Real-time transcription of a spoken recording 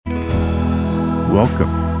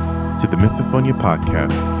Welcome to the Misophonia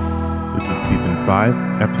Podcast. This is Season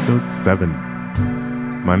 5, Episode 7.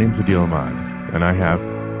 My name's Adil Ahmad, and I have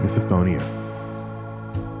misophonia.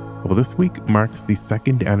 Well, this week marks the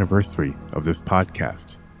second anniversary of this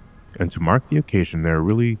podcast, and to mark the occasion, there are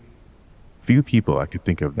really few people I could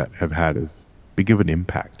think of that have had as big of an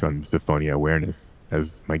impact on misophonia awareness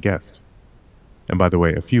as my guest. And by the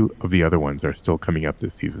way, a few of the other ones are still coming up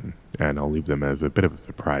this season, and I'll leave them as a bit of a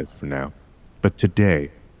surprise for now. But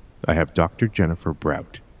today, I have Dr. Jennifer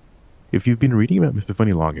Brout. If you've been reading about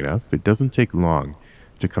misophonia long enough, it doesn't take long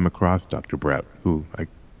to come across Dr. Brout, who I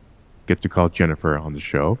get to call Jennifer on the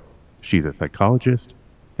show. She's a psychologist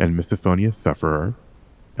and misophonia sufferer,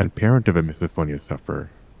 and parent of a misophonia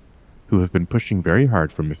sufferer, who has been pushing very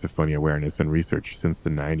hard for misophonia awareness and research since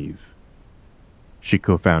the 90s. She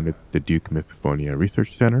co-founded the Duke Misophonia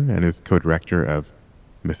Research Center and is co-director of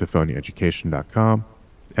MisophoniaEducation.com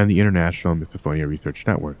and the International Misophonia Research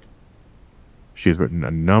Network. She has written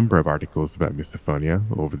a number of articles about misophonia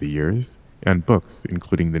over the years, and books,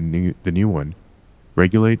 including the new one,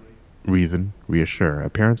 Regulate, Reason, Reassure, A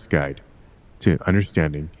Parent's Guide to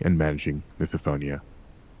Understanding and Managing Misophonia.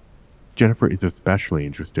 Jennifer is especially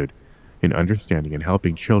interested in understanding and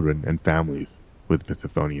helping children and families with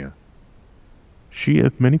misophonia. She,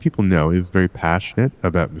 as many people know, is very passionate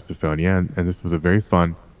about misophonia, and this was a very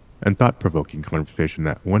fun and thought-provoking conversation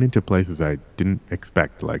that went into places I didn't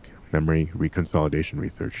expect, like memory reconsolidation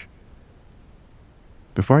research.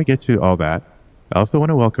 Before I get to all that, I also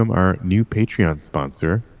want to welcome our new Patreon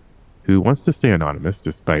sponsor, who wants to stay anonymous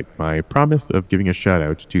despite my promise of giving a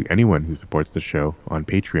shout-out to anyone who supports the show on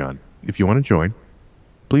Patreon. If you want to join,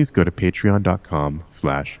 please go to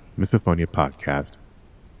patreon.com/misophoniapodcast.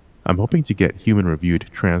 I'm hoping to get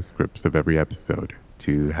human-reviewed transcripts of every episode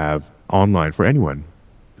to have online for anyone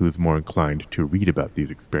who's more inclined to read about these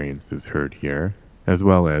experiences heard here, as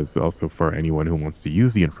well as also for anyone who wants to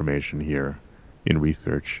use the information here in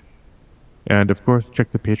research. And of course, check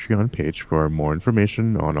the Patreon page for more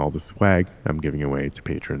information on all the swag I'm giving away to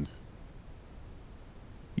patrons.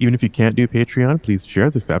 Even if you can't do Patreon, please share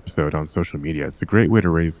this episode on social media. It's a great way to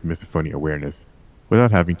raise misophonia awareness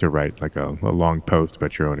without having to write like a long post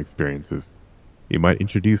about your own experiences. You might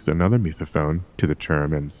introduce another misophone to the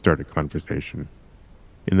term and start a conversation.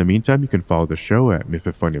 In the meantime, you can follow the show at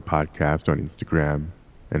Misophonia Podcast on Instagram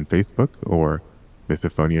and Facebook, or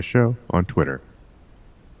Misophonia Show on Twitter.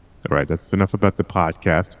 All right, that's enough about the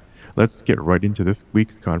podcast. Let's get right into this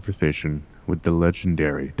week's conversation with the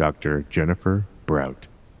legendary Dr. Jennifer Brout.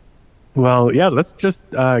 Well, yeah, let's just,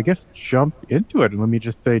 jump into it. And let me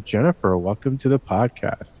just say, Jennifer, welcome to the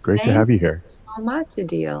podcast. Great to have you here. Thank you so much,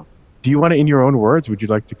 Adil. Do you want to, in your own words, would you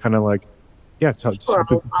like to kind of tell Sure,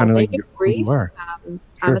 people I'll kind of make it brief. who you are?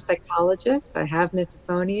 I'm a psychologist. I have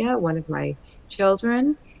misophonia. One of my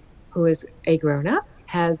children, who is a grown-up,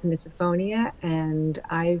 has misophonia, and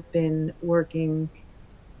I've been working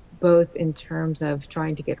both in terms of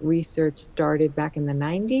trying to get research started back in the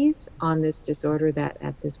 90s on this disorder that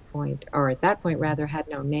at that point had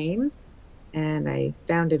no name. And I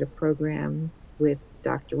founded a program with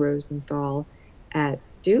Dr. Rosenthal at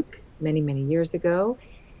Duke many, many years ago.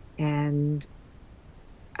 And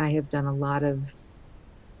I have done a lot of,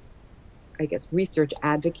 research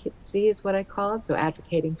advocacy is what I call it. So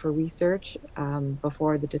advocating for research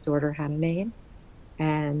before the disorder had a name.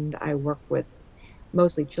 And I work with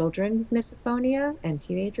mostly children with misophonia and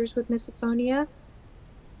teenagers with misophonia.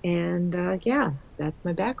 And that's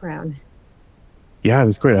my background. Yeah,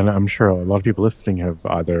 that's great. And I'm sure a lot of people listening have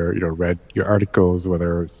either, read your articles,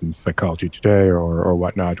 whether it's in Psychology Today or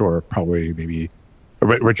whatnot, or probably maybe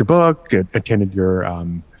read your book, attended your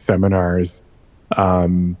seminars.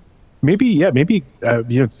 I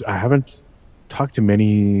haven't talked to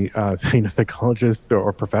many psychologists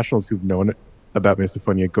or professionals who've known about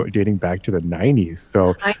misophonia dating back to the 90s.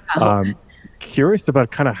 So curious about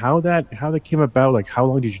kind of how that came about. Like, how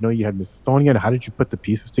long did you know you had misophonia, and how did you put the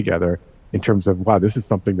pieces together in terms of, wow, this is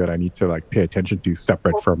something that I need to pay attention to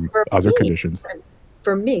separate from other conditions?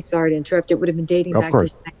 For me, sorry to interrupt, it would have been dating back to the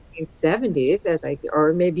 1970s,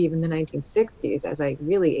 or maybe even the 1960s, as I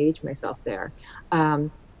really age myself there.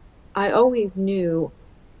 I always knew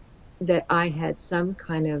that I had some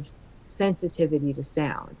kind of sensitivity to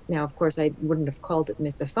sound. Now, of course, I wouldn't have called it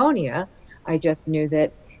misophonia. I just knew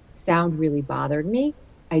that sound really bothered me.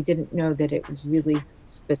 I didn't know that it was really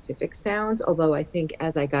specific sounds, although I think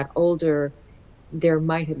as I got older, there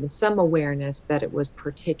might have been some awareness that it was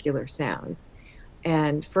particular sounds.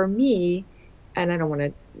 And for me, and I don't want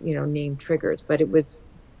to, name triggers, but it was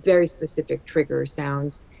very specific trigger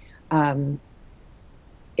sounds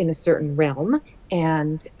in a certain realm.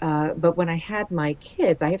 And but when I had my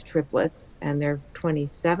kids, I have triplets and they're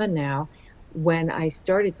 27 now. When I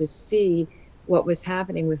started to see what was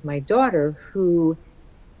happening with my daughter, who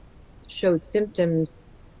showed symptoms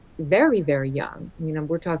very, very young,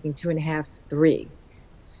 we're talking 2.5, 3.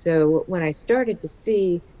 So when I started to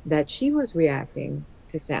see that she was reacting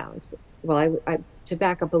to sounds, well, to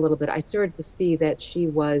back up a little bit, I started to see that she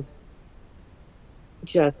was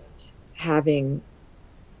just having,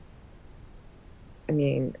 I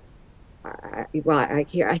mean, I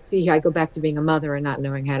go back to being a mother and not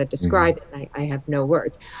knowing how to Hmm. describe it. And I have no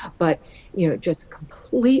words, but, just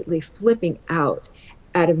completely flipping out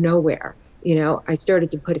of nowhere. I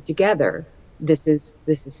started to put it together. This is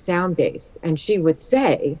sound based. And she would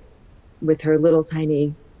say, with her little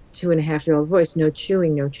tiny 2.5-year-old voice, no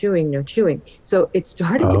chewing, no chewing, no chewing. So it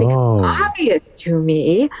started to become Oh, obvious to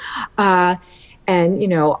me. Uh, and,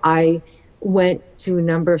 I went to a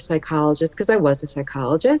number of psychologists because I was a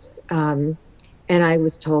psychologist. And I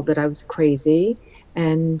was told that I was crazy.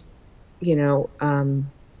 And, you know,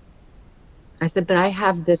 um, I said, but I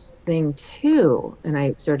have this thing too. And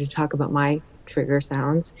I started to talk about my trigger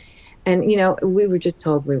sounds. And, we were just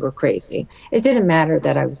told we were crazy. It didn't matter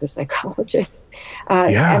that I was a psychologist. And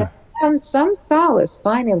I yeah. found some solace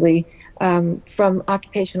finally from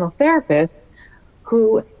occupational therapists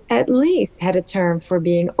who at least had a term for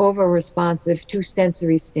being over responsive to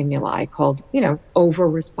sensory stimuli called, over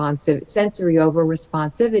responsive, sensory over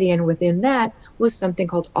responsivity. And within that was something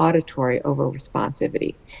called auditory over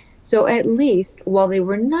responsivity. So at least while they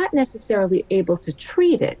were not necessarily able to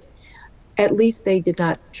treat it, at least they did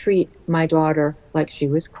not treat my daughter like she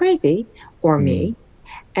was crazy or Mm. me.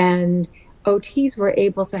 And OTs were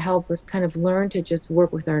able to help us kind of learn to just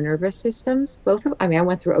work with our nervous systems. I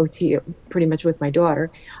went through OT pretty much with my daughter,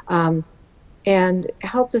 um, and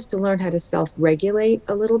helped us to learn how to self regulate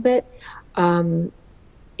a little bit. Um,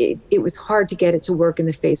 it was hard to get it to work in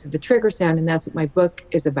the face of a trigger sound, and that's what my book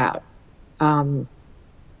is about. Um,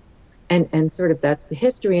 and sort of that's the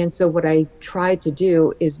history. And so what I tried to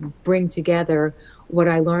do is bring together what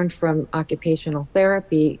I learned from occupational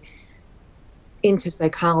therapy into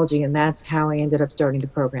psychology, and that's how I ended up starting the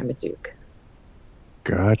program at Duke.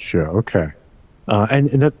 Gotcha. Okay. And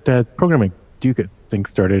that program at Duke, I think,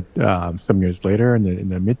 started some years later in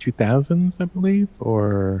the mid 2000s, I believe,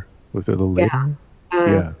 or was it a little Yeah. later? Uh,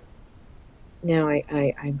 Yeah. now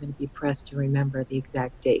I'm going to be pressed to remember the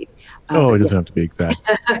exact date, Oh, it but doesn't have to be exact.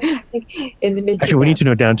 yeah, in the mid Actually, we need 2000s. to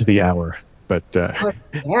know down to the hour. But So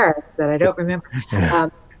embarrassed that I don't remember.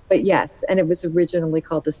 Um, but yes, and it was originally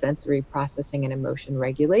called the Sensory Processing and Emotion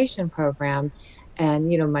Regulation Program. And,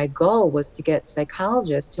 my goal was to get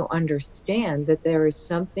psychologists to understand that there is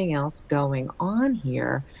something else going on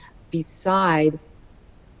here beside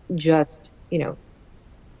just,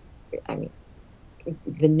 I mean,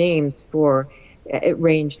 the names for it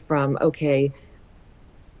ranged from, okay,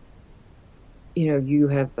 you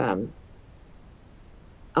have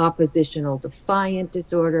oppositional defiant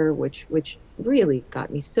disorder, which really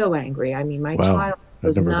got me so angry. I mean, my wow, child I've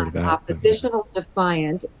was never not heard of that. But yeah, oppositional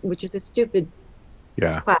defiant, which is a stupid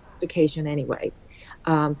yeah, classification anyway.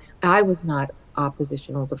 I was not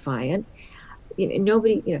oppositional defiant.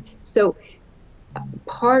 Nobody, so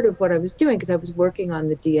part of what I was doing, because I was working on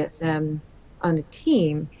the DSM on a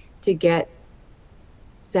team to get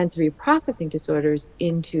sensory processing disorders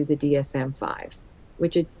into the DSM-5,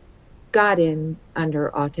 which it got in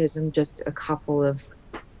under autism, just a couple of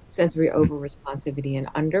sensory over responsivity and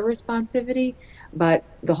under responsivity, but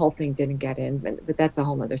the whole thing didn't get in. But that's a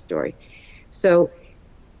whole other story. So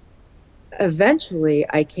eventually,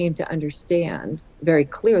 I came to understand very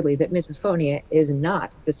clearly that misophonia is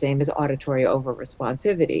not the same as auditory over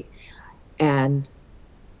responsivity. And,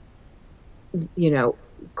 you know,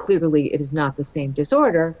 clearly it is not the same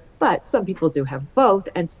disorder, but some people do have both.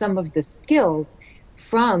 And some of the skills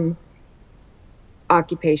from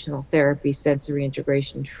occupational therapy sensory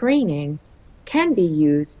integration training can be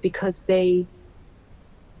used because they're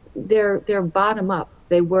bottom up.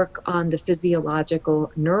 They work on the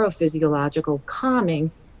physiological, neurophysiological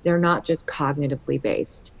calming. They're not just cognitively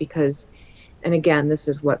based because, and again, this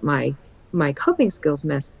is what my coping skills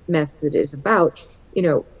method is about. You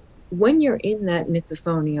know, when you're in that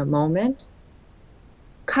misophonia moment,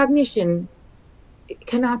 cognition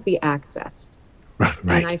cannot be accessed.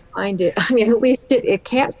 And right. I find it, I mean, at least it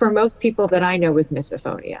can't for most people that I know with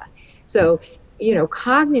misophonia. So,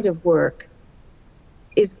 cognitive work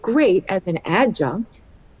is great as an adjunct,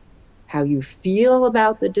 how you feel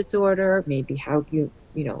about the disorder, maybe how you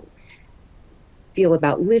feel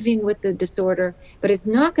about living with the disorder, but it's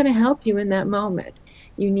not going to help you in that moment.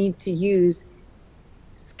 You need to use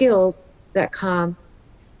skills that calm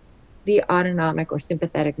the autonomic or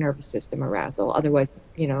sympathetic nervous system arousal. Otherwise,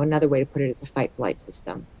 another way to put it is a fight flight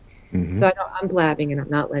system. Hmm. So I'm blabbing and I'm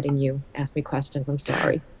not letting you ask me questions. I'm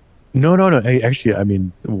sorry. No, no, no. Actually, I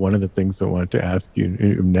mean, one of the things I wanted to ask you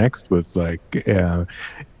next was like kind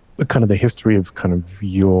of the history of kind of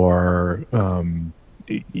your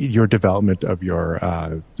development of your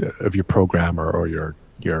program or your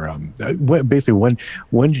basically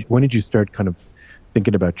when did you start kind of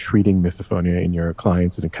thinking about treating misophonia in your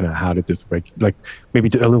clients, and kind of how did this like maybe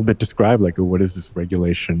a little bit describe like what is this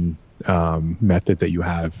regulation method that you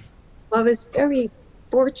have? Well, I was very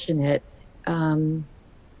fortunate um,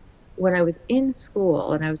 when I was in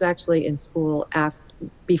school, and I was actually in school after,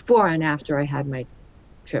 before and after I had my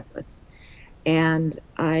triplets. And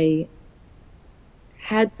I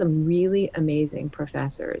had some really amazing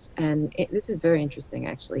professors. And this is very interesting,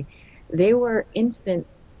 actually. They were infant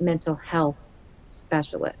mental health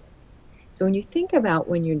specialists. So when you think about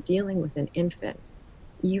when you're dealing with an infant,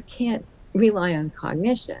 you can't rely on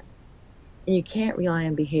cognition and you can't rely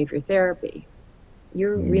on behavior therapy.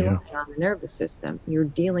 You're Yeah. relying on the nervous system. You're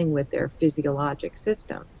dealing with their physiologic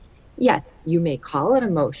system. Yes, you may call it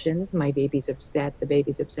emotions. My baby's upset, the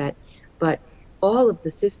baby's upset, but all of the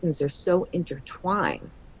systems are so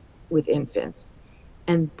intertwined with infants.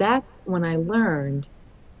 And that's when I learned,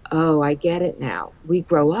 oh, I get it now. We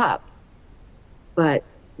grow up, but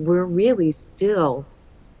we're really still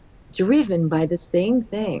driven by the same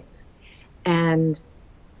things. And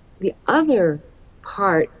the other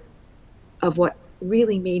part of what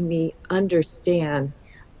really made me understand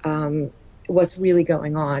what's really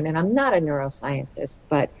going on, and I'm not a neuroscientist,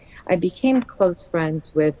 but I became close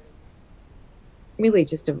friends with really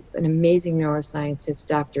just an amazing neuroscientist,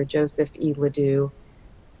 Dr. Joseph E. Ledoux,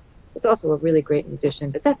 who's also a really great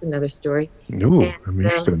musician, but that's another story. And Ooh, I'm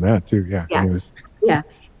interested in that too. Yeah. yes, Anyways. yeah.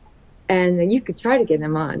 And you could try to get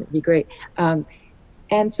him on, it'd be great.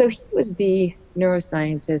 And so he was the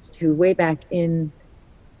neuroscientist who, way back in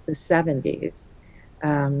the 70s,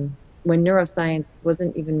 when neuroscience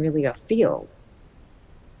wasn't even really a field,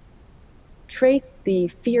 traced the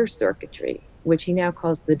fear circuitry, which he now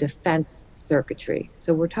calls the defense circuitry.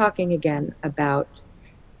 So we're talking again about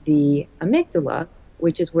the amygdala,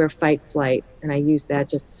 which is where fight, flight, and I use that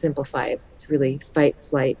just to simplify it, it's really fight,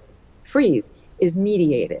 flight, freeze, is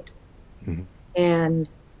mediated. Mhm. And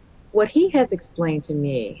what he has explained to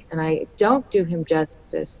me, and I don't do him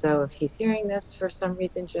justice, so if he's hearing this for some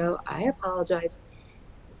reason, Joe, I apologize.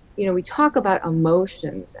 We talk about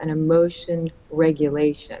emotions and emotion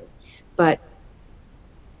regulation, but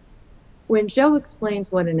when Joe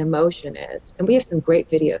explains what an emotion is, and we have some great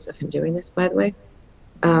videos of him doing this, by the way,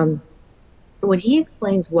 um, when he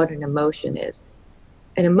explains what an emotion is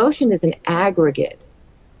an aggregate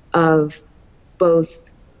of both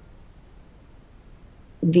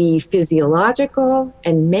the physiological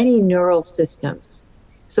and many neural systems.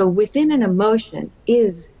 So within an emotion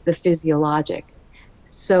is the physiologic,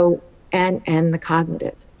 so and the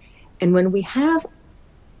cognitive. And when we have,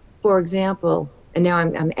 for example, and now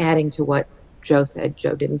I'm adding to what Joe said.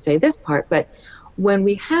 Joe didn't say this part, but when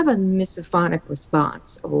we have a misophonic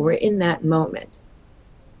response, or we're in that moment,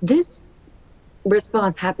 this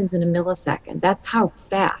response happens in a millisecond. That's how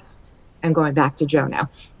fast, I'm going back to Joe now, Mhm.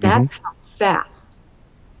 that's how fast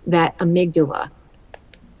that amygdala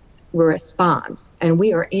responds. And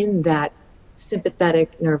we are in that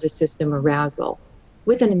sympathetic nervous system arousal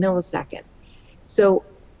within a millisecond. So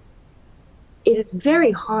it is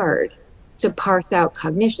very hard to parse out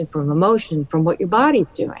cognition from emotion from what your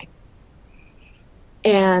body's doing.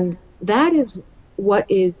 And that is what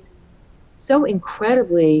is so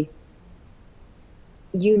incredibly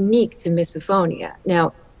unique to misophonia.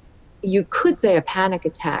 Now, you could say a panic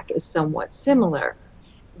attack is somewhat similar,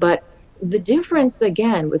 but the difference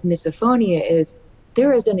again with misophonia is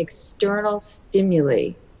there is an external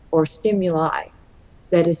stimuli or stimuli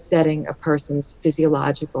that is setting a person's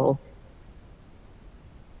physiological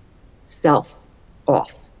self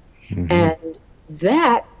off. Mhm. And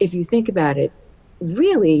that, if you think about it,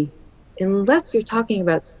 really, unless you're talking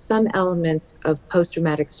about some elements of post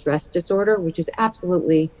traumatic stress disorder, which is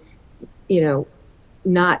absolutely, you know,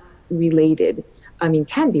 not related. I mean,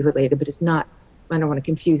 can be related, but it's not. I don't want to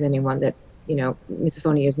confuse anyone that,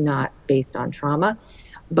 misophonia is not based on trauma.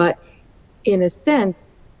 But in a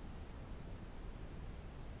sense,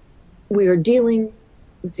 we are dealing,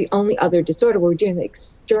 it's the only other disorder where we're dealing with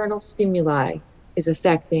external stimuli is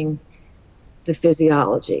affecting the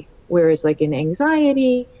physiology. Whereas, like in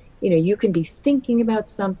anxiety, you can be thinking about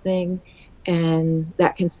something and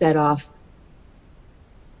that can set off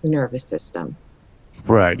the nervous system.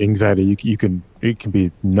 Right. Anxiety. You can it can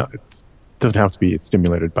be nuts. doesn't have to be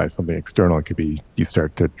stimulated by something external. It could be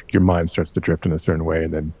your mind starts to drift in a certain way,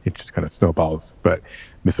 and then it just kind of snowballs. But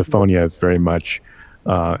misophonia is very much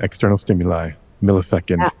external stimuli. Yeah.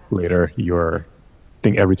 Millisecond later,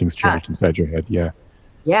 everything's Yeah. changed inside your head. Yeah,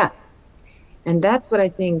 Yeah. And that's what I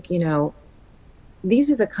think,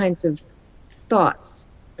 these are the kinds of thoughts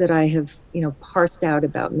that I have, parsed out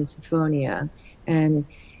about misophonia. And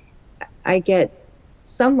I get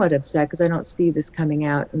somewhat upset because I don't see this coming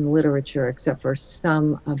out in the literature except for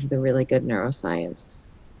some of the really good neuroscience.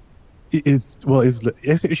 is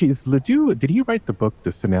Ledoux? Did he write the book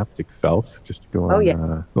The Synaptic Self? Just to go Oh, on yeah.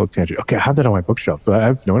 a little tangent. Okay, I have that on my bookshelf, so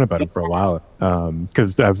I've known about him for a while.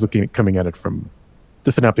 Because I was coming at it from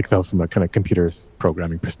the synaptic cells from a kind of computers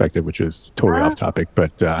programming perspective, which is totally off Ah, topic.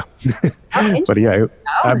 But oh, but yeah,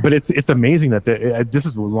 interesting. but it's amazing that this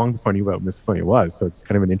is long before I knew what misophonia was. So it's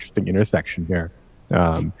kind of an interesting intersection here.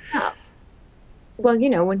 Um, Yeah. Well,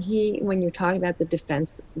 when you're talking about the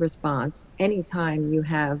defense response, anytime you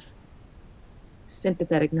have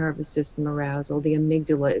sympathetic nervous system arousal, the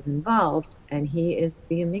amygdala is involved, and he is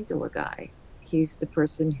the amygdala guy. He's the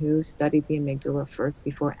person who studied the amygdala first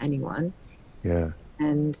before anyone. yeah,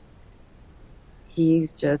 And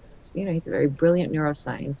he's just, he's a very brilliant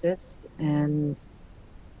neuroscientist. And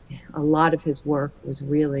a lot of his work was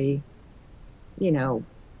really, you know,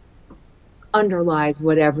 underlies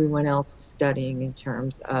what everyone else is studying in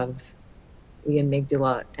terms of the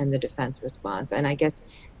amygdala and the defense response. And I guess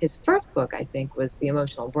his first book, I think, was The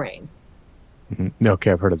Emotional Brain.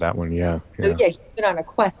 okay, I've heard of that one. Yeah, So yeah, yeah, he's been on a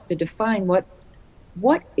quest to define what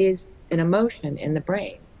is an emotion in the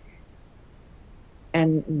brain.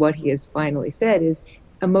 And what he has finally said is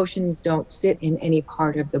emotions don't sit in any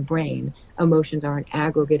part of the brain. Emotions are an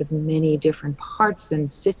aggregate of many different parts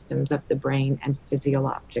and systems of the brain and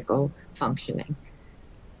physiological functioning.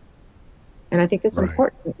 And I think that's right.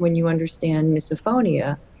 important when you understand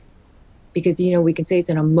misophonia, because we can say it's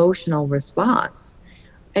an emotional response.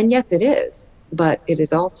 And yes, it is, but it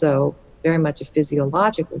is also very much a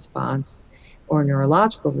physiologic response or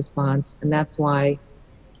neurological response. And that's why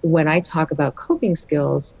when I talk about coping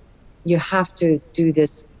skills, you have to do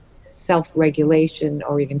this self regulation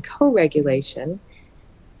or even co regulation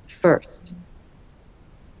first.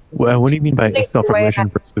 Well, what do you mean by The way self-regulation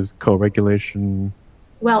versus co-regulation?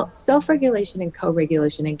 well, self regulation and co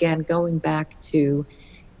regulation, again, going back to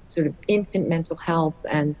sort of infant mental health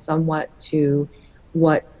and somewhat to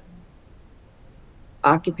what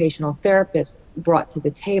occupational therapists brought to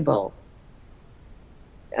the table,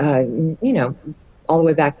 uh, you know, all the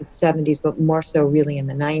way back to the 70s, but more so really in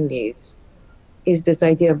the 90s, is this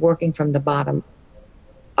idea of working from the bottom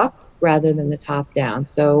up rather than the top down.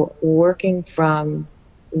 So, working from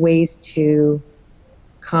ways to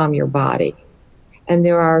calm your body. And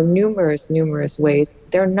there are numerous ways.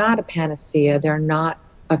 They're not a panacea, they're not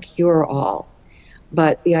a cure all.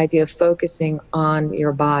 But the idea of focusing on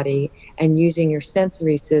your body and using your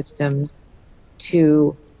sensory systems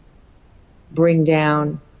to bring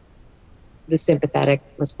down the sympathetic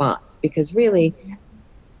response, because really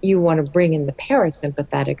you want to bring in the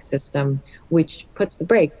parasympathetic system, which puts the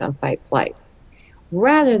brakes on fight flight,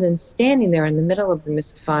 rather than standing there in the middle of the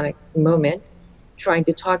misophonic moment trying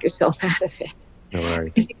to talk yourself out of it. All right.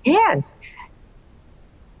 Because you can't.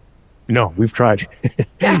 No, we've tried. We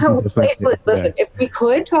definitely, Listen, if we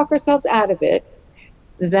could talk ourselves out of it,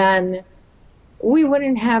 then we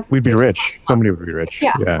wouldn't have we'd be these rich. Somebody problems. would be rich.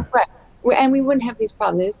 Yeah, Yeah. right. And we wouldn't have these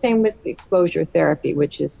problems. The same with exposure therapy,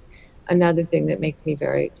 which is another thing that makes me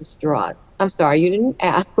very distraught. I'm sorry, you didn't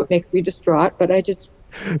ask what makes me distraught, but I just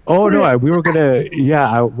Oh put no, it. we were gonna.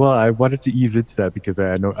 Yeah, well, I wanted to ease into that because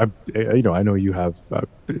I know you have.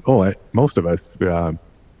 Most of us,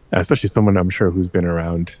 especially someone I'm sure who's been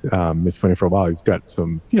around Miss Funny for a while, you've got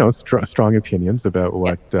some, strong opinions about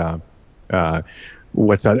Yeah, uh,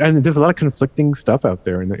 what's out, and there's a lot of conflicting stuff out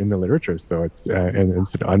there in the literature. So and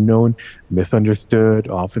it's an unknown, misunderstood,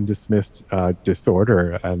 often dismissed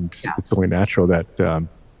disorder, and yeah, it's only natural that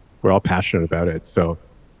we're all passionate about it. So.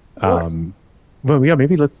 of course. Um, well, yeah,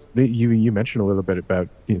 maybe you mentioned a little bit about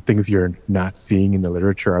things you're not seeing in the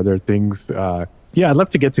literature. Are there things? Yeah, I'd love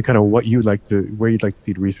to get to kind of where you'd like to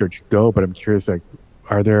see research go. But I'm curious, like,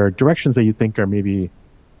 are there directions that you think are maybe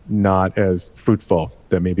not as fruitful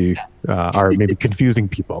that maybe Yes. are maybe confusing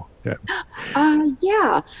people? Yeah.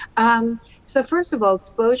 Yeah. So first of all,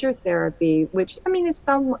 exposure therapy, which I mean is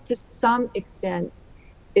to some extent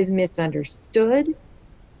is misunderstood.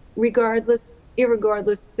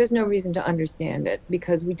 Irregardless, there's no reason to understand it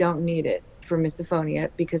because we don't need it for misophonia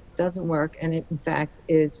because it doesn't work and it in fact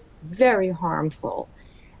is very harmful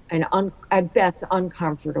and at best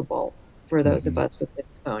uncomfortable for those of Hmm. us with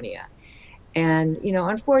misophonia. And,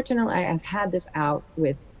 unfortunately, I've had this out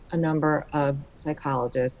with a number of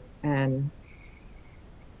psychologists, and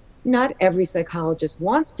not every psychologist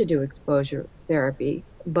wants to do exposure therapy.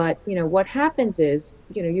 But, what happens is,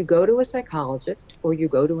 you go to a psychologist, or you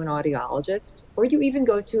go to an audiologist, or you even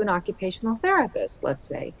go to an occupational therapist, let's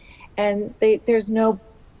say, and there's no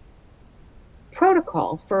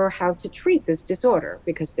protocol for how to treat this disorder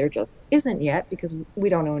because there just isn't yet, because we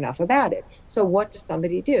don't know enough about it. So what does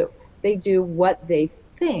somebody do? They do what they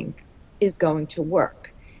think is going to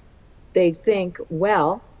work. They think,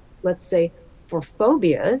 well, let's say for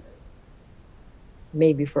phobias,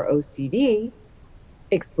 maybe for OCD,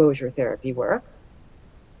 exposure therapy works.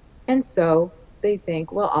 And so they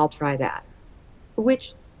think, well, I'll try that,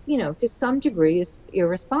 which, to some degree is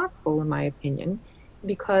irresponsible, in my opinion,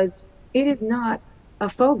 because it is not a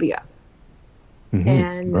phobia.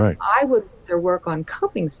 And Right. I would rather work on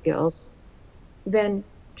coping skills than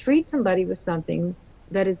treat somebody with something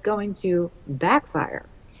that is going to backfire.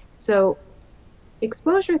 So,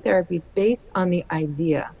 exposure therapy is based on the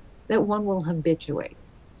idea that one will habituate.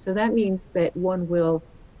 So, that means that one will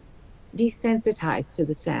desensitize to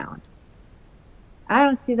the sound. I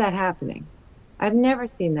don't see that happening. I've never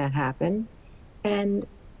seen that happen. And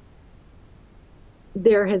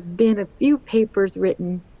there has been a few papers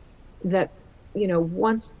written that,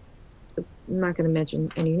 once, I'm not going to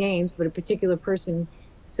mention any names, but a particular person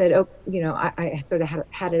said, oh, I sort of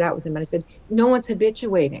had it out with him. And I said, no one's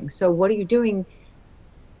habituating. So what are you doing?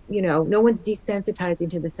 No one's desensitizing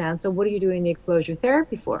to the sound. So what are you doing the exposure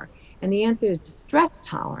therapy for? And the answer is distress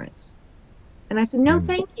tolerance. And I said, no, Mm.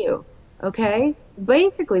 thank you. Okay.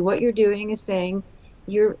 Basically, what you're doing is saying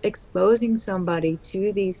you're exposing somebody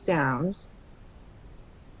to these sounds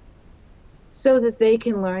so that they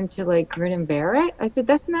can learn to like grin and bear it. I said,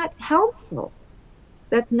 that's not helpful.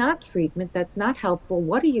 That's not treatment. That's not helpful.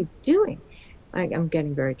 What are you doing? I'm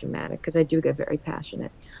getting very dramatic because I do get very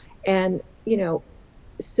passionate. And,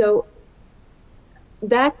 so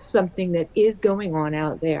that's something that is going on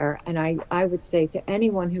out there. And I would say to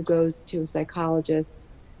anyone who goes to a psychologist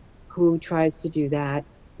who tries to do that,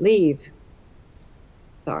 leave.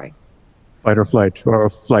 Sorry. Fight or flight, or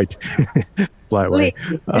flight, fly away.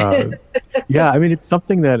 Leave. Uh, yeah, I mean, it's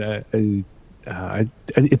something that it's.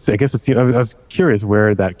 I guess it's. I was curious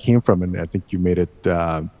where that came from, and I think you made it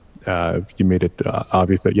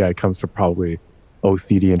obvious that, yeah, it comes from probably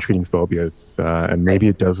OCD and treating phobias, and Right. maybe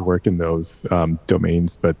it does work in those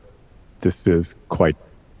domains, but this is quite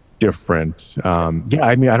different. Yeah,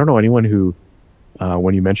 I mean, I don't know anyone who,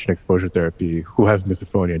 when you mention exposure therapy, who has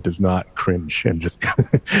misophonia, does not cringe and just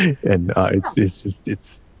and it's just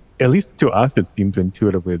it's, at least to us, it seems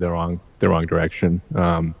intuitively the wrong direction.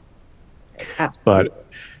 But Absolutely.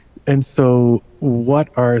 and so, what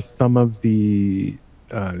are some of the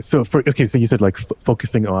so for okay, so you said like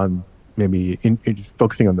focusing on, maybe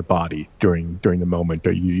focusing on the body during the moment.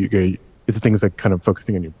 Are is it things like kind of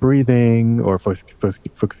focusing on your breathing, or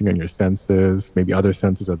focusing on your senses, maybe other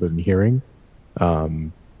senses other than hearing?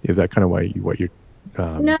 Is that kind of what you're Not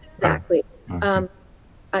I don't exactly. know. Okay. Um,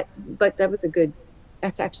 but that was a good,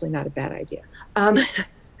 that's actually not a bad idea.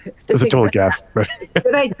 To That's a think total about guess, but that. It's a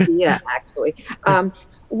good idea, actually.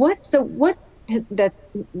 What that's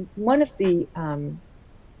one of the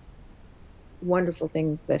wonderful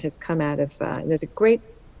things that has come out of, there's a great,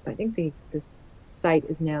 I think this site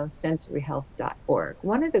is now sensoryhealth.org.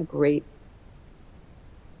 One of the great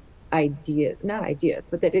ideas, not ideas,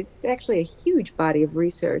 but that it's actually a huge body of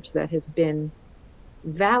research that has been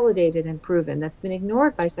validated and proven, that's been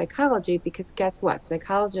ignored by psychology, because guess what?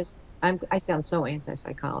 Psychologists, I sound so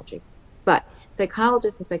anti-psychology, but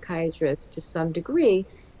psychologists and psychiatrists to some degree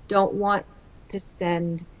don't want to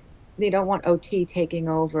send, they don't want OT taking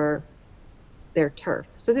over their turf.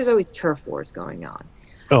 So there's always turf wars going on.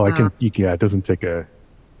 oh, I Um, can. Yeah, it doesn't take a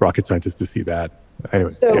rocket scientist to see that. Anyway,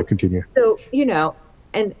 yeah, so continue. so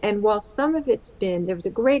and while some of it's been, there was a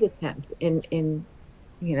great attempt in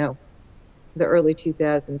you know the early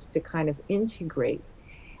 2000s to kind of integrate,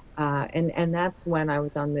 and that's when I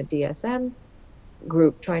was on the DSM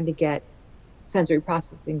group trying to get sensory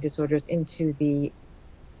processing disorders into the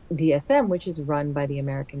DSM, which is run by the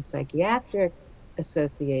American Psychiatric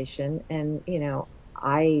Association. And,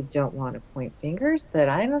 I don't want to point fingers, but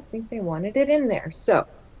I don't think they wanted it in there. So,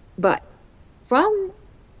 but from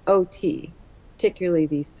OT, particularly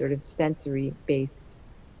these sort of sensory based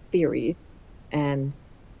theories and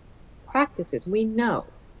practices, we know,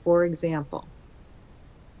 for example,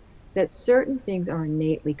 that certain things are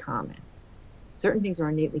innately common. Certain things are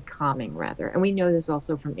innately calming, rather. And we know this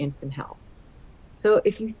also from infant health. So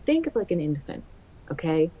if you think of like an infant,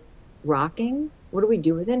 okay, rocking. What do we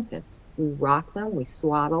do with infants? We rock them, we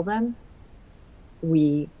swaddle them,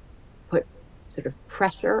 we put sort of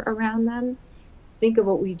pressure around them. Think of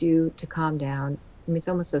what we do to calm down. I mean, it's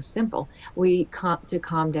almost so simple. To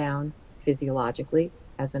calm down physiologically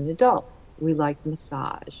as an adult. We like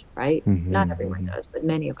massage, right? Not Hmm. everyone Hmm. does, but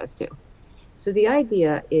many of us do. So the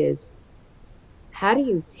idea is, how do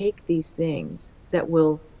you take these things that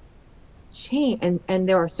will change? And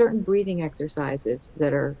there are certain breathing exercises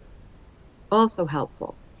that are also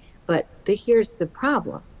helpful. But here's the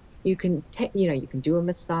problem. You can do a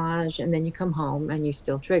massage and then you come home and you're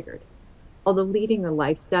still triggered. Although leading a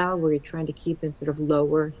lifestyle where you're trying to keep in sort of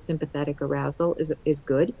lower sympathetic arousal is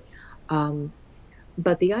good. Um,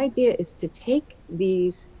 but the idea is to take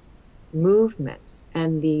these movements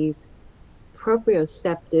and these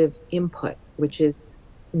proprioceptive input, which is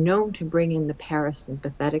known to bring in the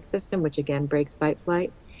parasympathetic system, which again breaks fight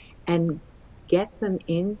flight, and get them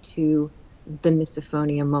into the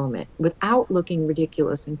misophonia moment without looking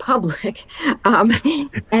ridiculous in public. Um,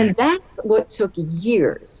 and that's what took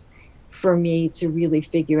years for me to really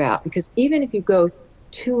figure out, because even if you go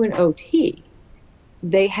to an OT,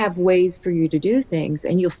 they have ways for you to do things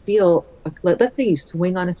and you'll feel, let's say you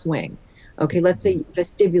swing on a swing. Okay, let's say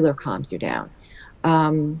vestibular calms you down.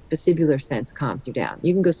 Vestibular sense calms you down.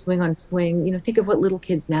 You can go swing on a swing. Think of what little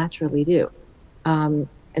kids naturally do. And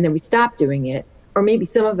then we stop doing it. Or maybe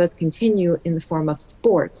some of us continue in the form of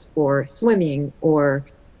sports or swimming or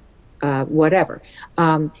whatever.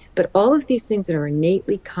 But all of these things that are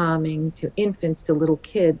innately calming to infants, to little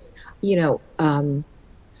kids, you know, um,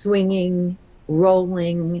 swinging,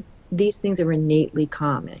 rolling, these things are innately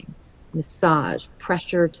calming. Massage,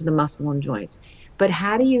 pressure to the muscle and joints. But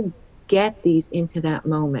how do you get these into that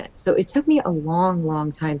moment? So it took me a long,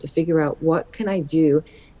 long time to figure out what can I do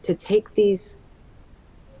to take these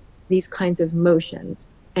kinds of motions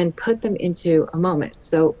and put them into a moment.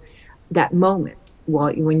 So that moment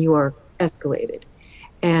when you are escalated.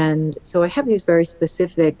 And so I have these very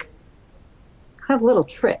specific kind of little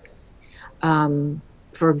tricks. Um,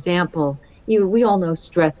 for example, we all know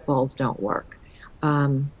stress balls don't work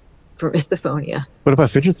for misophonia. What about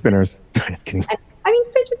fidget spinners? Just kidding. And, I mean,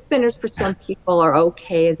 fidget spinners for some people are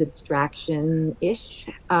okay as a distraction ish,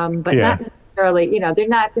 but not Yeah, necessarily. They're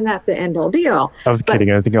not the end all be all. I was But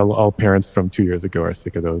kidding. I think all parents from 2 years ago are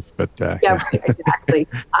sick of those. But yeah, yeah, right, exactly.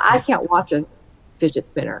 I can't watch a fidget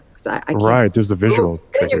spinner because I can't. right. There's a Ooh, visual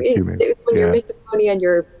trigger too, maybe. when your Yeah, misophonia and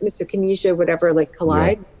your misokinesia, whatever, like yeah,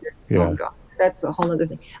 collide, oh yeah. god, that's a whole other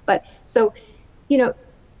thing. But so, you know,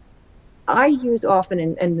 I use often,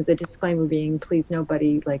 and the disclaimer being, please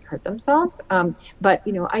nobody like hurt themselves. But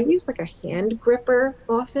I use like a hand gripper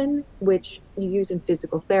often, which you use in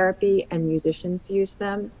physical therapy, and musicians use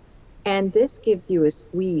them. And this gives you a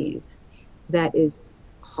squeeze that is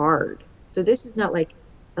hard. So this is not like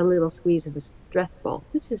a little squeeze of a stress ball.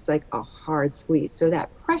 This is like a hard squeeze. So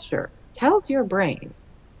that pressure tells your brain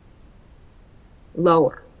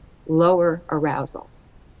lower, lower arousal.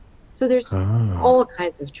 So there's Ah, all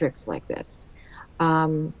kinds of tricks like this.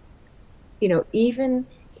 Um, even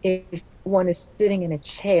if one is sitting in a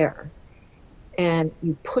chair and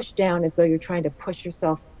you push down as though you're trying to push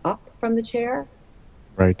yourself up from the chair,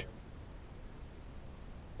 right.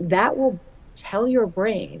 that will tell your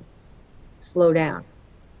brain slow down.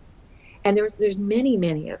 And there's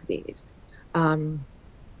many of these. Um,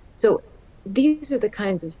 so these are the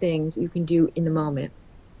kinds of things you can do in the moment.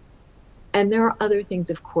 And there are other things,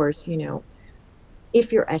 of course,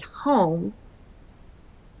 if you're at home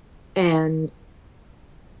and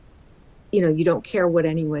you don't care what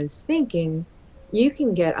anyone's thinking, you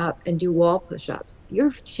can get up and do wall push-ups.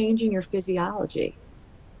 You're changing your physiology.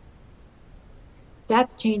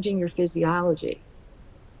 That's changing your physiology.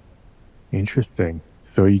 Interesting.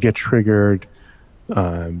 So you get triggered.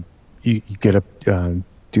 Um, you get up,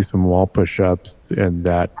 do some wall push-ups, and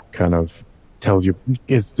that kind of tells you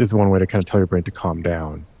is one way to kind of tell your brain to calm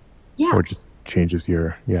down, Yeah, or just changes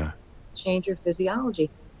your yeah. change your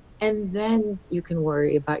physiology. And then you can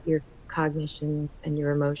worry about your cognitions and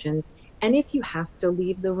your emotions. And if you have to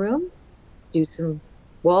leave the room, do some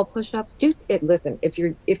wall push-ups. Do it. Listen, if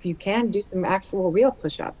you can do some actual real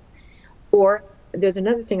push-ups. Or there's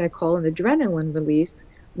another thing I call an adrenaline release,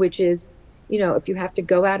 which is, if you have to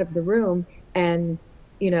go out of the room and,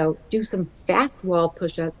 do some fast wall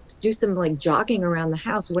push-ups, do some like jogging around the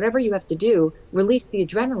house, whatever you have to do, release the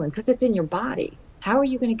adrenaline because it's in your body. How are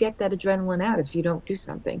you going to get that adrenaline out if you don't do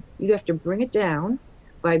something? You have to bring it down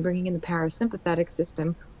by bringing in the parasympathetic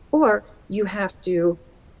system, or you have to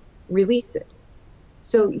release it.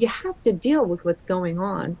 So you have to deal with what's going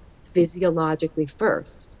on physiologically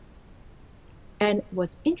first. And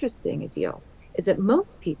what's interesting, Adil, is that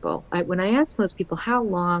most people, when I ask most people, how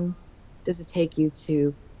long does it take you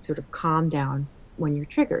to sort of calm down when you're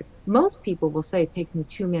triggered? Most people will say it takes me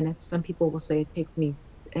 2 minutes. Some people will say it takes me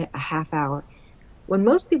a half hour. When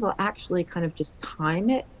most people actually kind of just time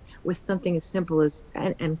it with something as simple as,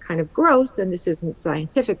 and kind of gross, and this isn't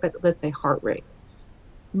scientific, but let's say heart rate.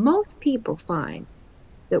 Most people find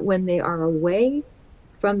that when they are away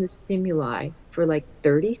from the stimuli for like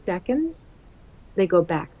 30 seconds, they go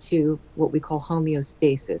back to what we call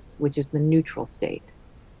homeostasis, which is the neutral state.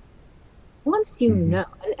 Once you Hmm. know,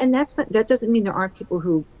 and that's not, that doesn't mean there aren't people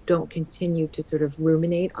who don't continue to sort of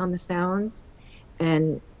ruminate on the sounds,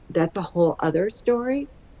 and that's a whole other story.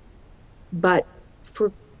 But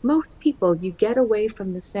for most people, you get away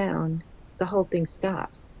from the sound, the whole thing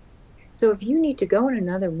stops. So if you need to go in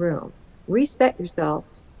another room, reset yourself,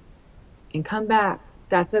 and come back,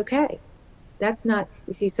 that's okay. That's not,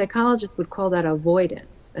 you see, psychologists would call that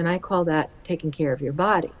avoidance, and I call that taking care of your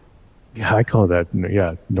body. Yeah, I call that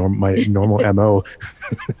my normal MO.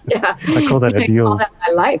 Yeah, I call that I call that Adil's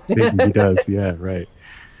my life. thing he does. Yeah, right.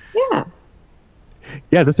 Yeah,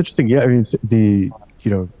 Yeah, that's interesting. Yeah, I mean, the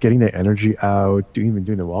getting the energy out, doing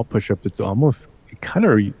the wall push-ups, it's almost kind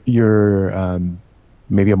of your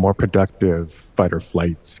maybe a more productive fight or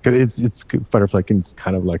flight because it's fight or flight can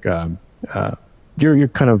kind of like uh you're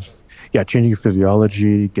kind of changing your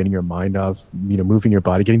physiology, getting your mind off, moving your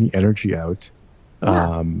body, getting the energy out. yeah,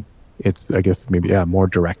 Um, it's I guess maybe more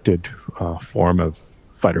directed form of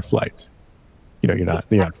fight or flight. You're not.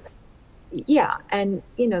 yeah. And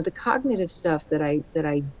the cognitive stuff that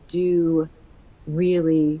I do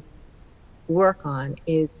really work on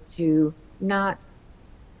is to not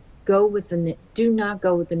do not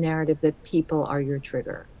go with the narrative that people are your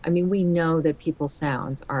trigger. I mean, we know that people's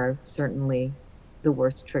sounds are certainly the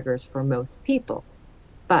worst triggers for most people.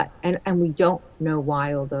 But and we don't know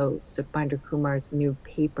why, although Sukhbinder Kumar's new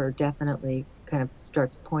paper definitely kind of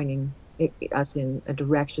starts pointing us in a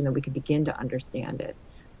direction that we can begin to understand it.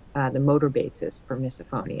 The motor basis for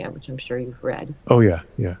misophonia, which I'm sure you've read. Oh yeah,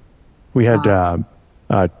 yeah. We had Uh,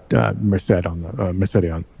 Merced on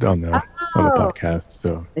the oh, podcast.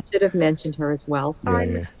 So I should have mentioned her as well. yeah,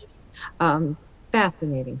 Sorry. yeah. Um,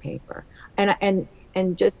 Fascinating paper,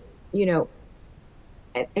 and just you know,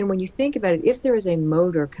 and when you think about it, if there is a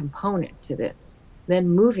motor component to this, then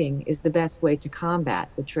moving is the best way to combat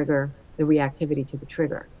the trigger, the reactivity to the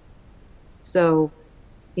trigger. So,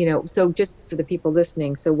 so just for the people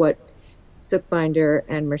listening, so what Sukhbinder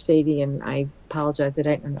and Mercedes, and I apologize that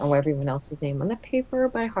I don't know everyone else's name on the paper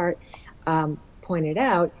by heart, pointed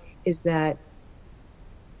out is that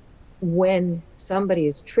when somebody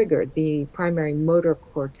is triggered, the primary motor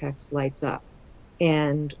cortex lights up.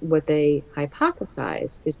 And what they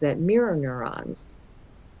hypothesize is that mirror neurons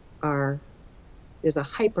are, there's a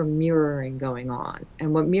hyper mirroring going on.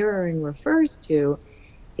 And what mirroring refers to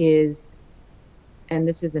is, and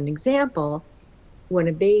this is an example, when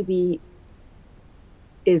a baby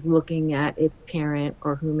is looking at its parent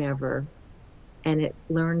or whomever, and it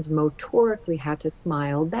learns motorically how to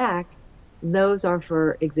smile back, those are,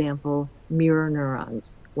 for example, mirror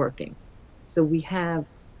neurons working. So we have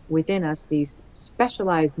within us these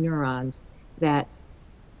specialized neurons that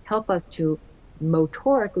help us to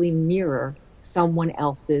motorically mirror someone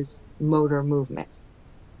else's motor movements.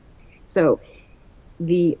 So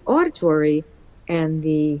the auditory and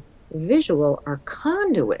the visual are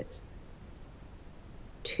conduits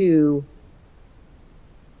to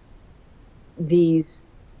the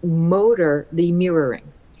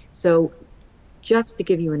mirroring. So just to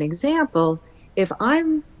give you an example, if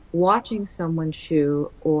I'm watching someone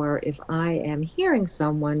chew or if I am hearing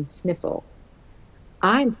someone sniffle,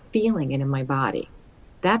 I'm feeling it in my body.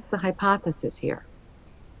 That's the hypothesis here.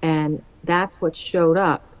 And that's what showed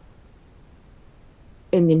up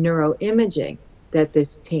in the neuroimaging that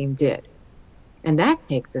this team did. And that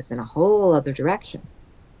takes us in a whole other direction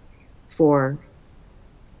for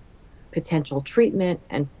potential treatment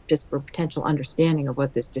and just for potential understanding of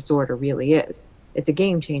what this disorder really is. It's a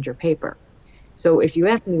game changer paper. So if you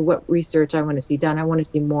ask me what research I want to see done, I want to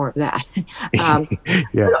see more of that. um,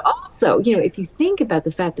 Yeah. but also, if you think about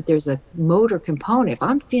the fact that there's a motor component, if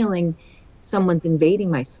I'm feeling someone's invading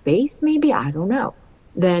my space, maybe, I don't know,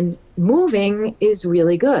 then moving is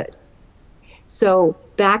really good. So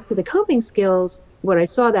back to the coping skills, when I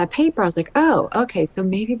saw that paper, I was like, oh, okay, so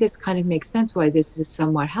maybe this kind of makes sense why this is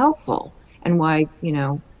somewhat helpful and why,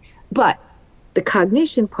 but the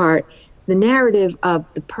cognition part, the narrative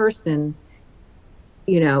of the person,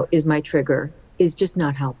 is my trigger, is just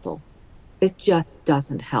not helpful. It just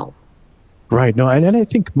doesn't help. Right. No, and I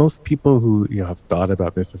think most people who have thought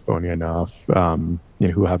about misophonia enough,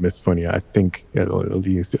 who have misophonia, I think at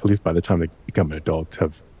least by the time they become an adult,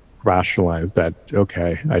 have rationalized that.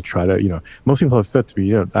 Okay, I try to, most people have said to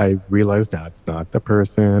me, I realize now it's not the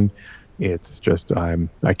person, it's just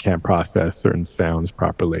I can't process certain sounds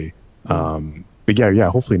properly. Mm. But yeah,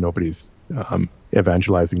 hopefully nobody's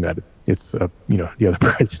evangelizing that it's the other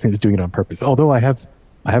person is doing it on purpose. Although I have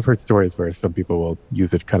heard stories where some people will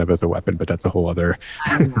use it kind of as a weapon, but that's a whole other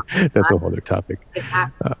I know. that's a whole other topic. It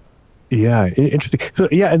happens. Uh, yeah, interesting. So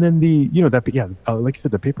yeah, and then like you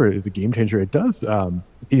said, the paper is a game changer. It does,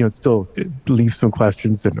 it leaves some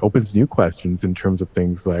questions and opens new questions in terms of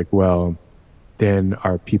things like, well, then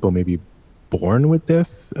are people maybe born with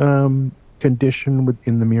this condition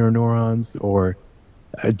within the mirror neurons, or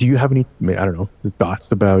do you have any, I don't know,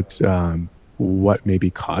 thoughts about what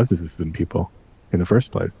maybe causes this in people in the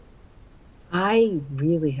first place? I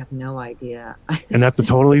really have no idea. And that's a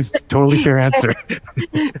totally fair answer.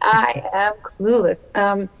 I am clueless.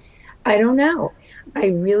 I don't know. I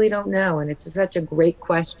really don't know. And it's such a great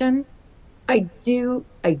question. I do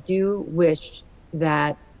wish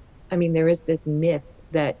that, I mean, there is this myth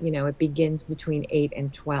that, it begins between 8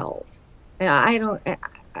 and 12. And I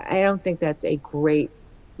don't think that's a great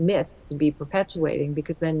myth to be perpetuating,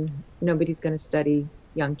 because then nobody's going to study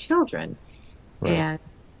young children. Right. And,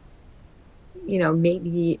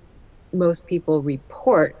 maybe most people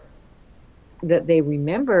report that they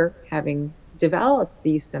remember having developed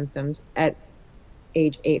these symptoms at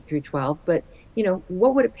age 8 through 12. But,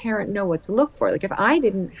 what would a parent know what to look for? Like, if I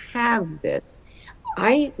didn't have this,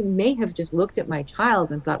 I may have just looked at my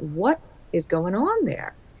child and thought, what is going on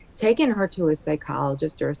there? Taken her to a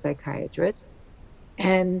psychologist or a psychiatrist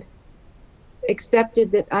and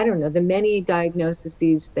accepted that, I don't know, the many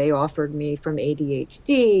diagnoses they offered me, from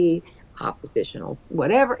ADHD, oppositional,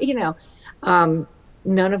 whatever, um,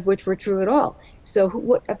 none of which were true at all. So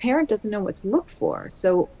what a parent doesn't know what to look for.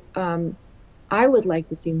 So I would like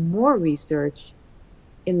to see more research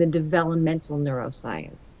in the developmental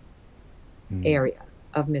neuroscience Mm. area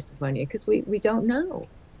of misophonia, because we don't know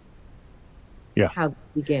Yeah. how this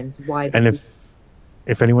begins, why And this begins.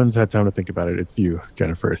 if anyone's had time to think about it, it's you,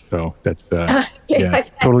 Jennifer. So that's Yeah, yeah, I've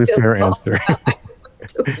had totally to fair long answer. time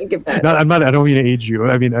to think about Not, it. I don't mean to age you.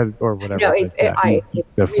 I mean, or No, whatever, but yeah, you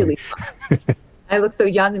it's definitely. really fun. I look so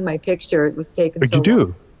young in my picture. It was taken But you so long.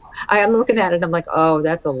 do. I am looking at it. I'm like, oh,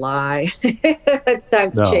 that's a lie. It's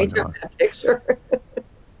time to No, change up no. that picture.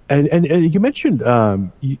 And you mentioned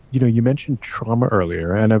you mentioned trauma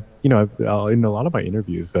earlier, and in a lot of my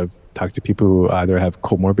interviews I've talked to people who either have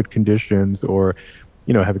comorbid conditions or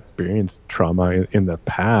have experienced trauma in the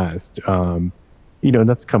past. And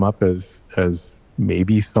that's come up as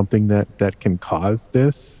maybe something that can cause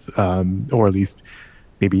this, or at least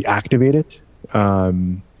maybe activate it. I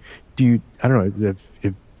don't know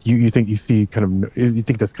if you think you see kind of, you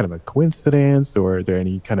think that's kind of a coincidence, or are there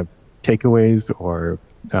any kind of takeaways or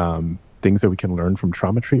things that we can learn from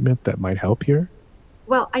trauma treatment that might help here?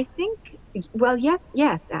 Well, I think, well, yes,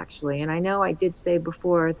 yes, actually. And I know I did say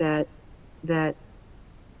before that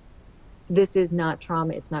this is not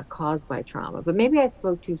trauma, it's not caused by trauma, but maybe I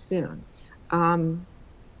spoke too soon. Um,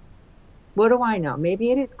 what do I know?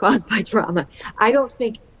 Maybe it is caused by trauma. I don't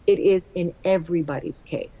think it is in everybody's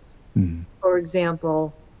case. Mm, For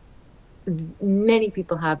example, many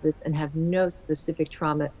people have this and have no specific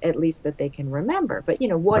trauma, at least that they can remember. But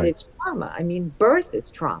what right. is trauma? I mean, birth is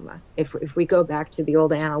trauma. If we go back to the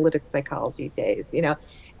old analytic psychology days,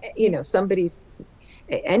 somebody's,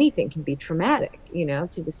 anything can be traumatic,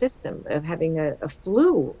 to the system. Of having a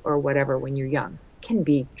flu or whatever when you're young can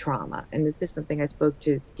be trauma. And this is something I spoke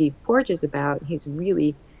to Steve Porges about. He's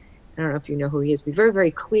really, I don't know if you know who he is, but very,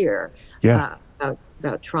 very clear Yeah.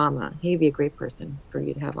 about trauma. He'd be a great person for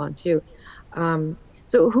you to have on too.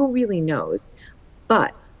 So who really knows?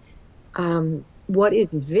 But what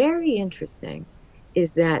is very interesting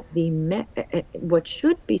is that what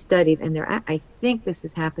should be studied, and I think this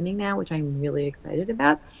is happening now, which I'm really excited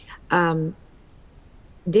about. Um,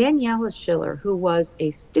 Daniela Schiller, who was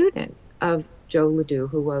a student of Joe Ledoux,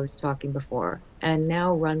 who I was talking before, and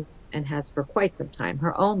now runs, and has for quite some time,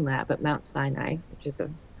 her own lab at Mount Sinai, which is a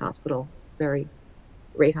hospital, very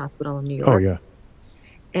great hospital in New Oh York. yeah.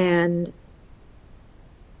 And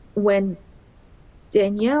when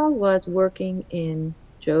Danielle was working in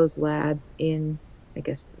Joe's lab in, I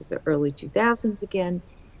guess it was the early 2000s again,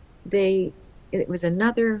 it was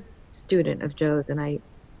another student of Joe's, and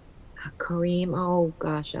Kareem, oh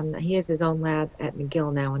gosh, he has his own lab at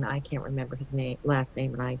McGill now, and I can't remember his last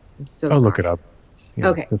name, and I'm so I'll look sorry. it up. Yeah,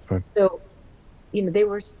 Okay, that's fine. so they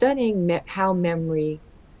were studying how memory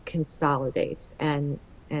consolidates. And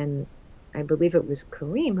I believe it was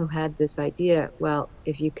Kareem who had this idea, well,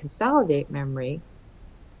 if you consolidate memory,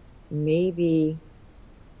 maybe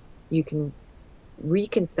you can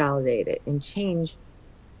reconsolidate it and change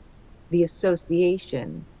the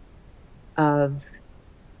association of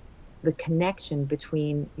the connection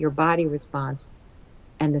between your body response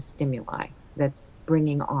and the stimuli that's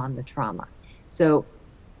bringing on the trauma. So,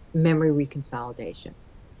 memory reconsolidation.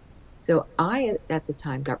 So, I at the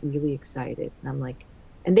time got really excited. And I'm like,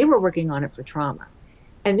 and they were working on it for trauma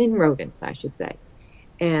and in rodents, I should say.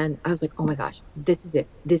 And I was like, oh my gosh, this is it.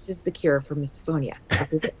 This is the cure for misophonia.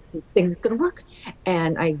 This is it. This thing's going to work.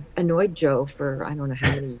 And I annoyed Joe for I don't know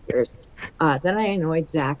how many years. Then I annoyed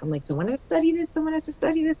Zach. I'm like, someone has to study this. Someone has to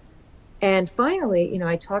study this. And finally,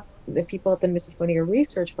 I talked to the people at the Misophonia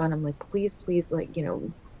Research Fund. I'm like, please, please, like,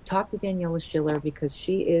 talk to Daniela Schiller because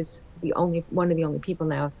she is the only one of the only people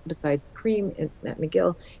now besides Cream and Matt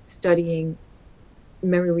McGill studying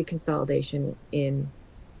memory reconsolidation in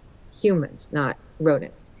humans, not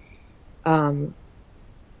rodents. Um,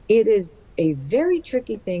 it is a very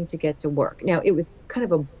tricky thing to get to work. Now, it was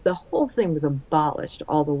kind of the whole thing was abolished,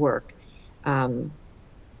 all the work,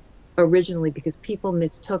 originally because people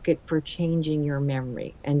mistook it for changing your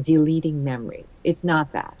memory and deleting memories. It's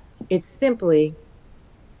not that. It's simply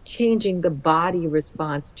changing the body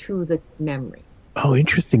response to the memory. Oh,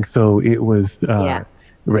 interesting. So Yeah.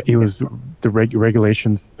 it was the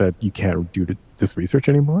regulations that you can't do this research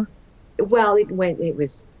anymore. Well, it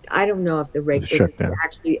was, I don't know if It was shut down.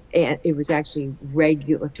 it was actually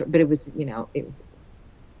regulatory, but it was, it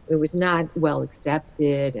was not well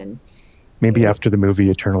accepted. And Maybe it, after the movie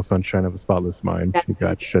Eternal Sunshine of a Spotless Mind, it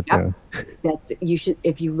got shut yep, down. you should,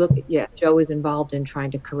 if you look, yeah, Joe was involved in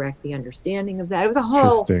trying to correct the understanding of that. It was a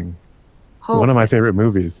Interesting. whole One of my thing. favorite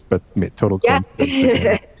movies, but total Yes. coincidence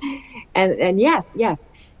again. And yes, yes.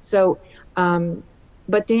 So,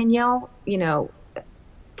 but Danielle,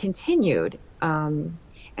 continued. And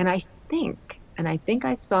think, I think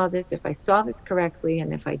I saw this, if I saw this correctly,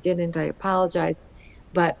 and if I didn't, I apologize.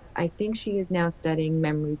 But I think she is now studying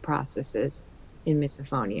memory processes in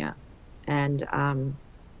misophonia. And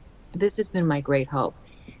this has been my great hope.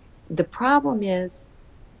 The problem is,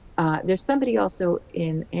 there's somebody also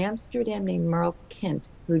in Amsterdam named Merle Kint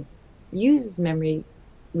who uses memory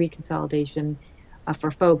reconsolidation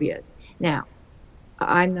for phobias. Now,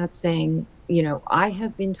 I'm not saying, I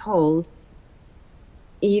have been told,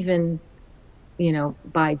 even,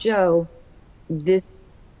 by Joe,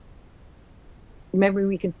 this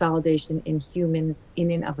memory reconsolidation in humans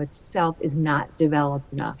in and of itself is not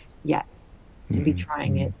developed enough yet to be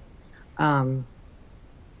trying Mm-hmm. it, um,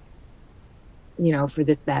 for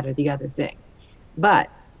this, that, or the other thing. But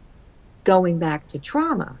going back to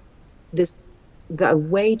trauma, the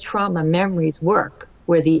way trauma memories work,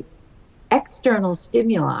 where the external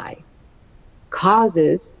stimuli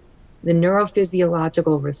causes the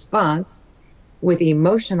neurophysiological response with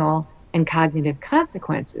emotional and cognitive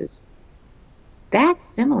consequences, that's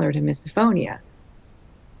similar to misophonia.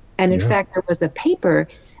 And in Yeah. fact, there was a paper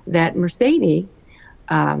that Mercedes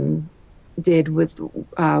um, did with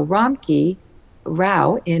Romke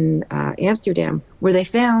Rao in Amsterdam, where they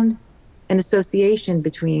found an association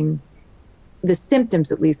between the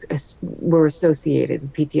symptoms, at least, were associated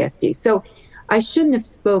with PTSD. So I shouldn't have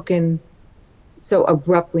spoken so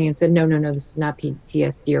abruptly and said, no, no, no, this is not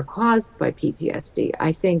PTSD or caused by PTSD.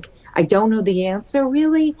 I think I don't know the answer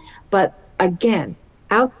really, but again,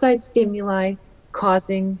 outside stimuli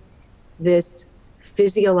causing this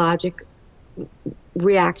physiologic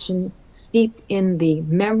reaction steeped in the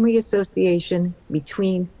memory association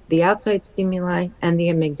between the outside stimuli and the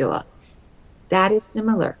amygdala. That is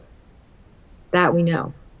similar. That we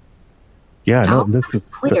know. Yeah. I No, hope this that was is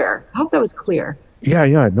clear. I hope that was clear. yeah,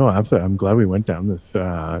 yeah, no, absolutely. I'm glad we went down this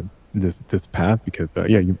path because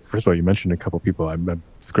yeah, first of all, you mentioned a couple people. I'm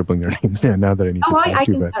scribbling their names down now that I need to Oh, talk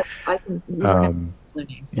to, I can, you don't have to um, put their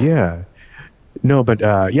names down. yeah, no, but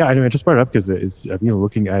yeah, I just brought it up because it's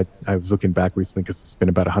I was looking back recently because it's been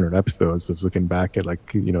about 100 episodes. I was looking back at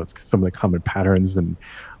some of the common patterns, and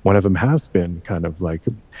one of them has been kind of like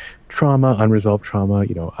trauma, unresolved trauma.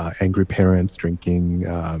 Angry parents, drinking.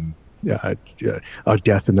 Uh, a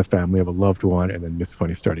death in the family of a loved one, and then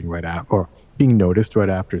misophonia starting right after, or being noticed right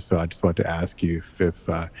after. So I just wanted to ask you if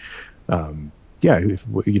yeah, if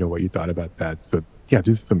what you thought about that. So yeah,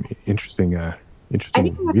 this is some I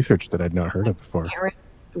think interesting you have to research that I'd not heard of before. parent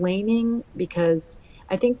blaming, because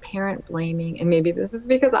I think parent blaming, and maybe this is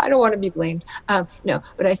because I don't want to be blamed. No,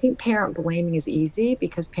 but I think parent blaming is easy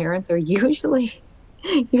because parents are usually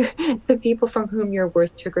the people from whom your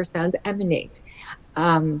worst trigger sounds emanate.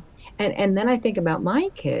 And then I think about my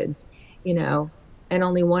kids, you know, and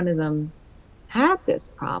only one of them had this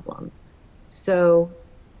problem. So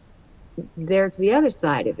there's the other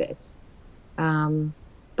side of it. Um,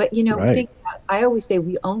 but Right. I always say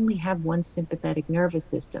we only have one sympathetic nervous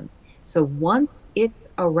system. So once it's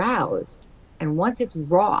aroused and once it's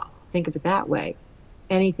raw, think of it that way,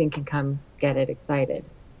 anything can come get it excited.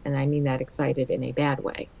 And I mean that excited in a bad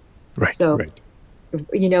way. Right. So, Right.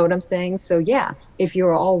 you know what I'm saying? So yeah, if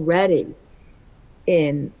you're already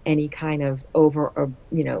in any kind of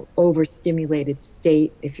overstimulated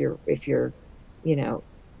state, if you're, you know,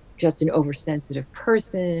 just an oversensitive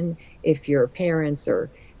person, if your parents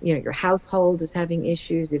or your household is having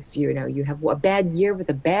issues, if you have a bad year with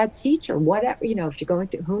a bad teacher, whatever, if you're going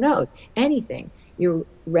through, who knows, anything, you're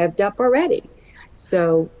revved up already.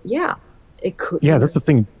 So yeah, it could, Yeah, that's the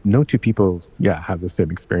thing. No two people, yeah, have the same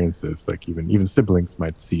experiences. Like even siblings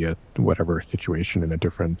might see a whatever situation in a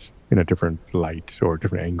different light or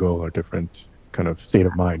different angle or different kind of state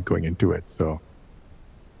of mind going into it. So,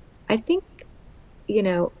 I think, you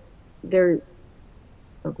know, there,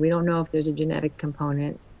 look, we don't know if there's a genetic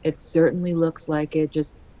component. It certainly looks like it,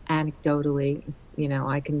 just anecdotally.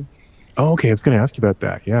 I can, oh, okay, I was going to ask you about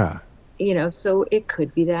that. Yeah. so it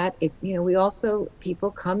could be that we also, people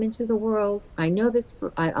come into the world. I know this,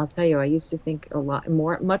 I'll tell you, I used to think a lot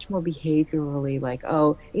more, much more behaviorally, like,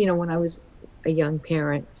 oh, when I was a young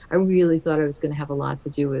parent, I really thought it was going to have a lot to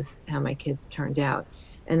do with how my kids turned out.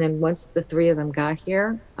 And then once the three of them got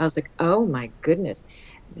here, I was like, oh my goodness,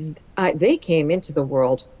 they came into the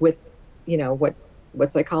world with,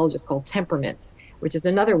 what psychologists call temperament, which is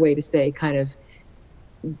another way to say kind of,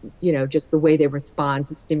 just the way they respond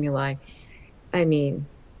to stimuli. I mean,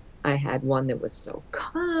 I had one that was so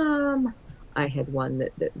calm. I had one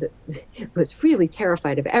that was really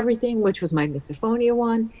terrified of everything, which was my misophonia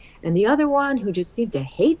one, and the other one who just seemed to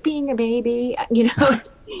hate being a baby, and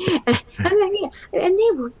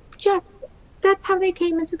they were just, that's how they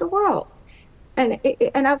came into the world. And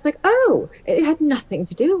I was like, oh, it had nothing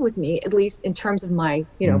to do with me, at least in terms of my,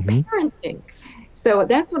 Hmm. parenting. So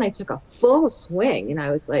that's when I took a full swing, and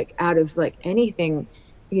I was like, out of like anything,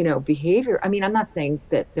 behavior. I mean, I'm not saying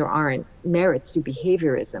that there aren't merits to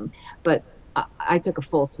behaviorism, but I took a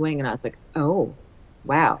full swing, and I was like, oh,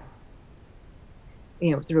 wow,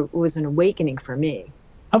 it was an awakening for me.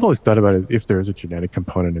 I've always thought about it. If there is a genetic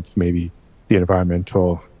component, it's maybe the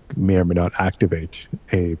environmental may or may not activate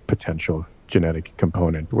a potential genetic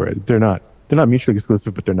component where they're not mutually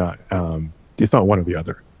exclusive, but they're not. It's not one or the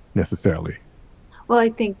other necessarily. Well, I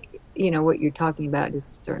think, what you're talking about is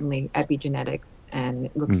certainly epigenetics, and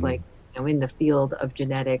it looks like, Hmm. in the field of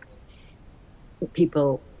genetics,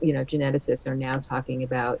 people, geneticists are now talking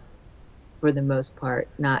about, for the most part,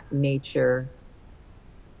 not nature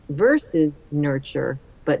versus nurture,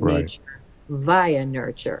 but Right. nature via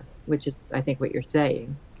nurture, which is, I think, what you're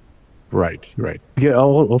saying. Right, right. Yeah,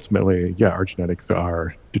 ultimately, yeah, our genetics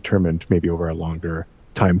are determined maybe over a longer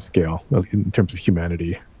time scale in terms of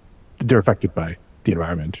humanity. They're affected by the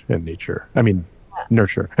environment and nature. I mean,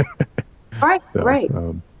 nurture. Right, So, right.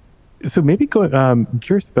 so maybe going. I'm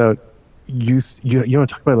curious about you want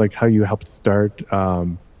to talk about like how you helped start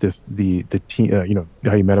the team.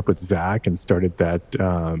 How you met up with Zach and started that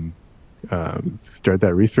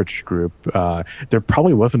research group. There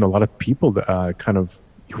probably wasn't a lot of people that kind of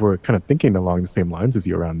who were kind of thinking along the same lines as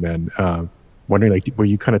you around then. Wondering, like, were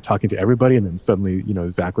you kind of talking to everybody, and then suddenly,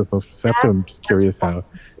 Zach was most receptive? I'm just curious how.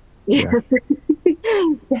 Yeah. Yes.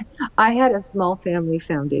 I had a small family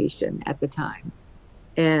foundation at the time.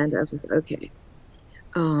 And I was like, okay,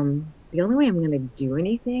 the only way I'm going to do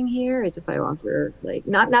anything here is if I offer, like,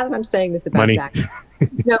 not that I'm saying this about Money. Zach.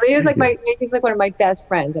 No, but Yeah. he's like one of my best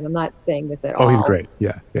friends, and I'm not saying this at Oh, he's all. great.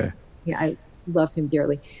 Yeah. Yeah. Yeah, I love him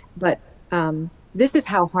dearly. But this is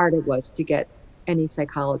how hard it was to get any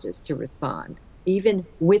psychologist to respond, even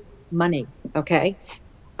with money. Okay.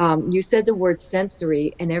 You said the word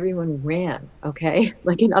sensory and everyone ran, okay?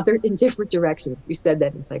 Like in different directions. You said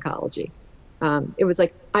that in psychology. It was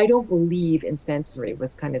like, I don't believe in sensory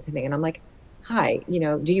was kind of the thing. And I'm like, hi,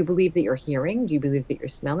 do you believe that you're hearing? Do you believe that you're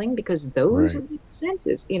smelling? Because those Right. would be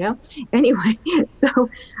senses, you know? Anyway, so,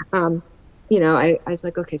 um, I was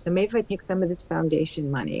like, okay, so maybe if I take some of this foundation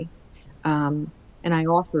money, and I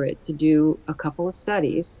offer it to do a couple of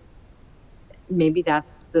studies, maybe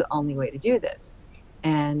that's the only way to do this.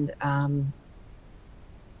 And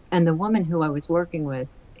and the woman who I was working with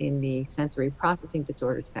in the Sensory Processing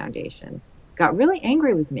Disorders Foundation got really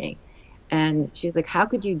angry with me. And she's like, how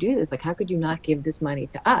could you do this? Like, how could you not give this money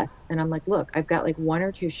to us? And I'm like, look, I've got like one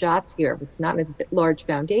or two shots here. It's not a large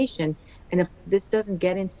foundation. And if this doesn't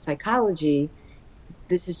get into psychology,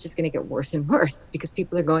 this is just going to get worse and worse because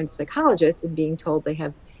people are going to psychologists and being told they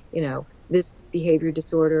have, this behavior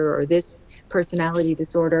disorder or this personality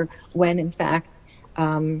disorder, when in fact,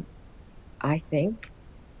 um, I think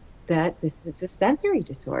that this is a sensory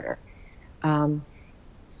disorder. Um,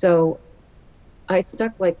 so I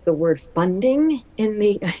stuck like the word funding in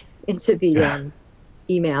the into the Yeah.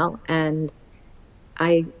 email, and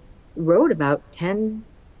I wrote about 10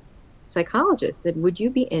 psychologists that would you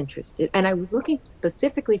be interested? And I was looking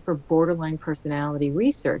specifically for borderline personality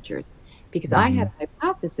researchers because I had Hmm. a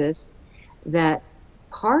hypothesis that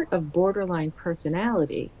part of borderline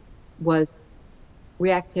personality was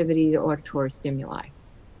reactivity to auditory stimuli,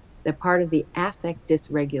 that part of the affect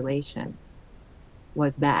dysregulation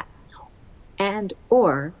was that, and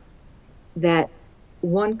or that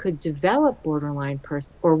one could develop borderline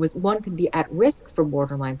person or was one could be at risk for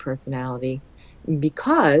borderline personality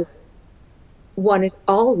because one is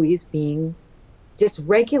always being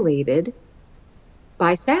dysregulated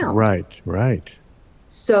by sound. Right, right.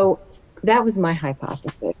 So that was my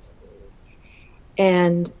hypothesis.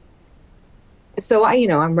 And so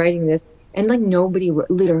I'm writing this, and like nobody,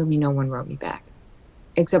 literally no one wrote me back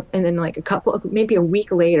except, and then like maybe a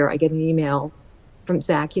week later, I get an email from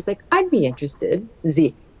Zach. He's like, I'd be interested.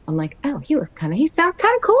 Z. I'm like, oh, he sounds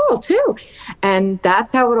kind of cool too. And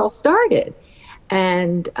that's how it all started.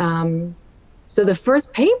 And so the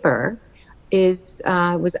first paper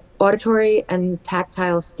was auditory and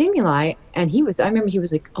tactile stimuli. And I remember he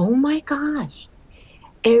was like, oh my gosh,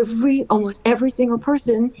 almost every single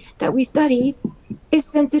person that we studied is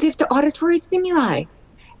sensitive to auditory stimuli.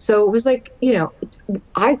 So it was like,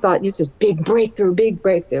 I thought this is big breakthrough, big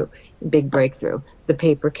breakthrough, big breakthrough. The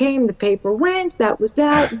paper came, the paper went, that was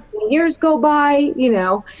that. Years go by,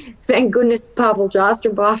 thank goodness Pavel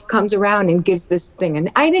Jastroboff comes around and gives this thing.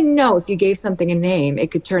 And I didn't know if you gave something a name, it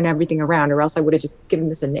could turn everything around, or else I would have just given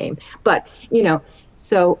this a name. But,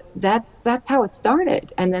 so that's how it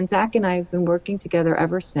started. And then Zach and I have been working together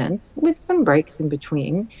ever since with some breaks in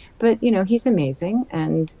between. But, he's amazing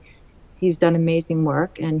and he's done amazing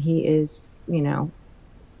work, and he's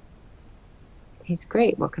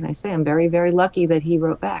great. What can I say? I'm very, very lucky that he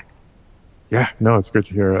wrote back. Yeah, no, it's good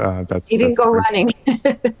to hear. He didn't That's go great. running.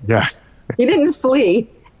 Yeah, He didn't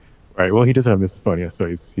flee. right. Well, he doesn't have misophonia, so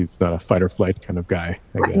he's not a fight or flight kind of guy,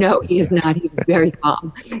 I guess. No, But he is not. He's very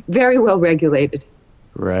calm, very well regulated.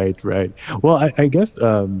 right, right. Well, I guess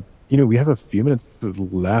we have a few minutes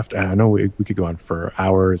left, and I know we could go on for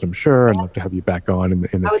hours, I'm sure. I'd love to have you back on in the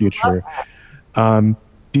I would love future. Um,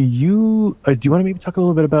 do you want to maybe talk a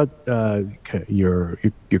little bit about kind of your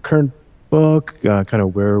current book, kind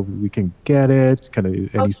of where we can get it, kind of Oh,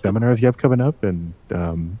 any sure, seminars you have coming up, and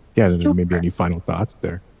yeah, then sure, maybe any final thoughts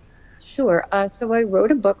there. sure. So I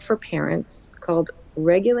wrote a book for parents called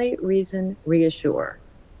Regulate, Reason, Reassure.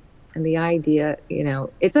 And the idea,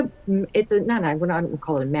 it's a not I would not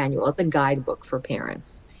call it a manual. It's a guidebook for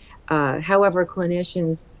parents. However,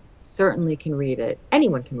 clinicians certainly can read it.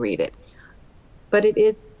 Anyone can read it, but it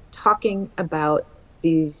is talking about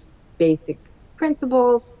these basic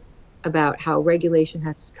principles about how regulation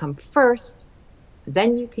has to come first.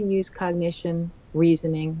 Then you can use cognition,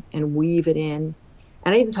 reasoning, and weave it in.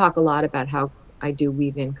 And I even talk a lot about how I do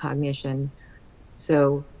weave in cognition.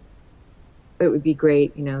 So it would be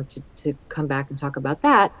great, to come back and talk about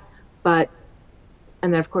that. But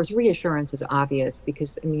and then of course reassurance is obvious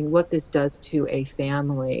because I mean what this does to a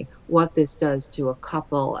family, what this does to a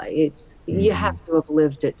couple, you have Hmm. to have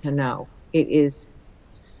lived it to know. It is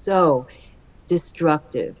so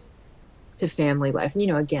destructive to family life.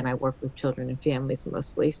 And, again, I work with children and families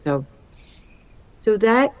mostly. So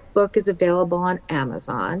that book is available on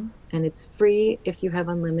Amazon and it's free if you have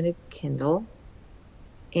unlimited Kindle.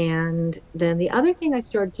 And then the other thing I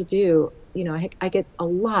started to do, I get a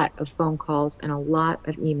lot of phone calls and a lot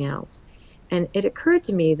of emails. And it occurred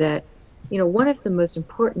to me that, one of the most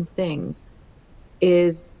important things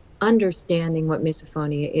is understanding what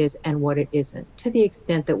misophonia is and what it isn't, to the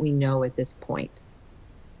extent that we know at this point.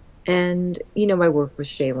 And, I work with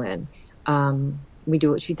Shaylin.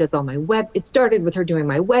 She does all my it started with her doing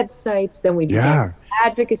my websites. Then we began to Yeah, do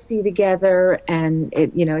advocacy together. And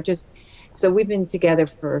so we've been together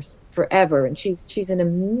for forever. And she's an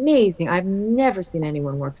I've never seen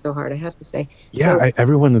anyone work so hard, I have to say. yeah. So,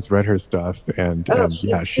 Everyone has read her stuff, and oh,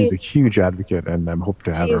 yeah, she's a huge advocate, and I'm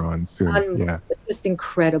hoping to have she's her on soon. un, Yeah, just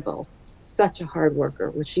incredible. Such a hard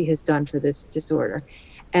worker, what she has done for this disorder.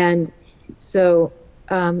 And so,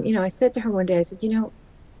 I said to her one day, I said,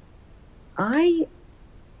 I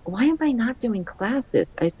why am I not doing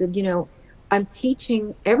classes? I said, I'm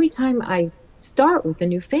teaching every time I start with a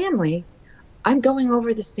new family, I'm going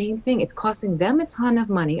over the same thing. It's costing them a ton of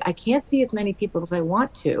money. I can't see as many people as I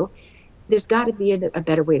want to. There's got to be a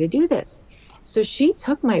better way to do this. So she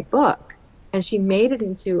took my book and she made it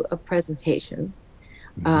into a presentation.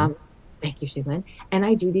 Mm-hmm. Um, Thank you, Shaylin. And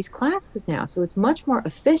I do these classes now. So it's much more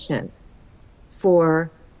efficient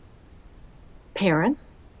for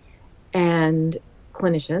parents and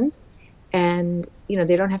clinicians. And,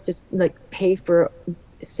 they don't have to like pay for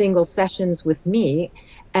single sessions with me.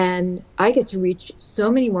 And I get to reach so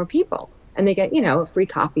many more people. And they get, a free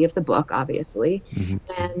copy of the book, obviously. Mm-hmm.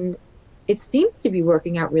 And it seems to be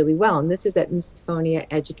working out really well. And this is at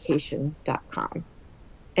misophoniaeducation.com.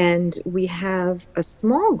 And we have a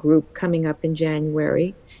small group coming up in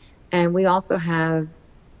January. And we also have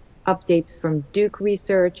updates from Duke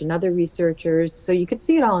Research and other researchers. So you could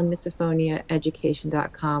see it all on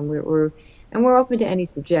misophoniaeducation.com. We're open to any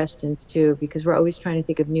suggestions too, because we're always trying to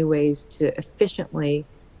think of new ways to efficiently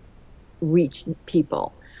reach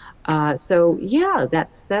people. So yeah,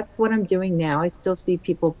 that's what I'm doing now. I still see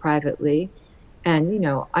people privately, and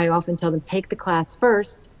I often tell them take the class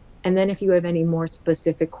first, and then if you have any more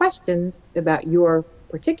specific questions about your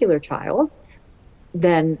particular child,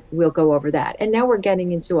 then we'll go over that. And now we're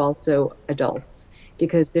getting into also adults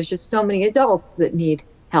because there's just so many adults that need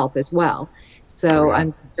help as well. Oh, So yeah.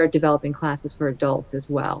 I'm start developing classes for adults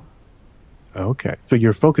as well. Okay. So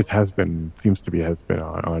your focus seems to be,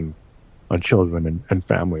 on children and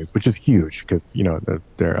families, which is huge because,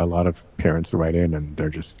 there are a lot of parents who write in and they're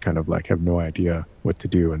just kind of like have no idea what to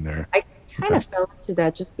do. And I kind of fell into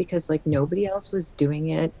that just because like nobody else was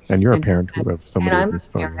doing it. and you're a And, parent who have and somebody with I'm a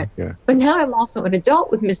misophonia. parent, Yeah. but now I'm also an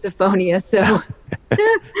adult with misophonia. So,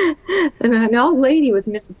 and an old lady with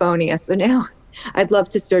misophonia. So now I'd love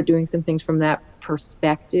to start doing some things from that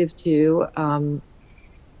perspective too.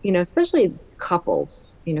 Especially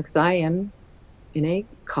couples, because I am in a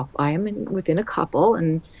couple, within a couple,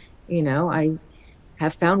 and, I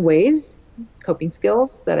have found ways, coping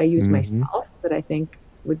skills that I use Mm-hmm. myself that I think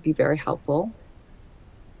would be very helpful.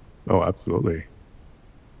 Oh, absolutely.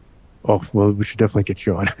 Oh, well, we should definitely get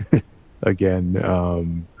you on again. I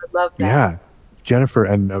love that. Yeah, Jennifer,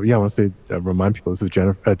 and yeah, I want to say remind people this is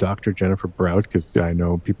Jennifer, Dr. Jennifer Brout, because I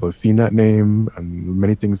know people have seen that name and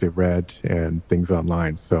many things they've read and things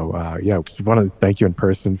online. So yeah, just want to thank you in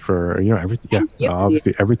person for everything. Yeah, Thank you, dear.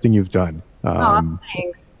 obviously everything you've done. Oh,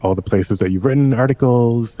 thanks. All the places that you've written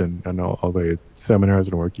articles and all the seminars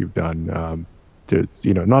and work you've done. There's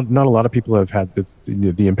not a lot of people have had this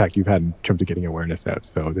the impact you've had in terms of getting awareness out.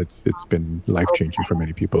 So it's been life changing for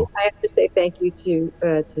many people. I have to say thank you to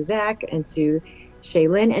Zach and to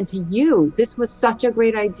Shaylin and to you. This was such a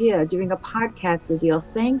great idea, doing a podcast deal.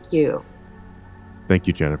 Thank you. Thank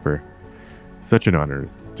you, Jennifer. Such an honor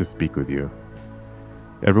to speak with you.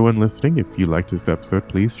 Everyone listening, if you liked this episode,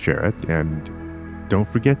 please share it. And don't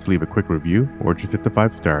forget to leave a quick review or just hit the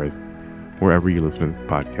 5 stars wherever you listen to this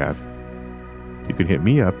podcast. You can hit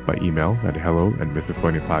me up by email at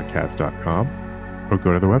hello@misophoniapodcast.com or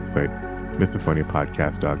go to the website,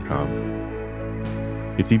 misophoniapodcast.com.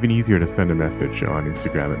 It's even easier to send a message on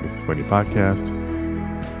Instagram at Misophonia Podcast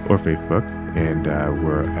or Facebook, and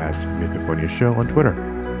we're at Misophonia Show on Twitter.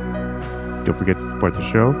 Don't forget to support the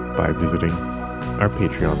show by visiting our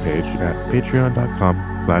Patreon page at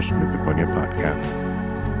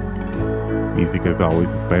patreon.com/misophoniapodcast. Music, as always,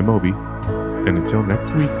 is by Moby. And until next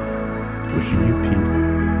week, wishing you peace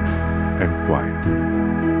and quiet.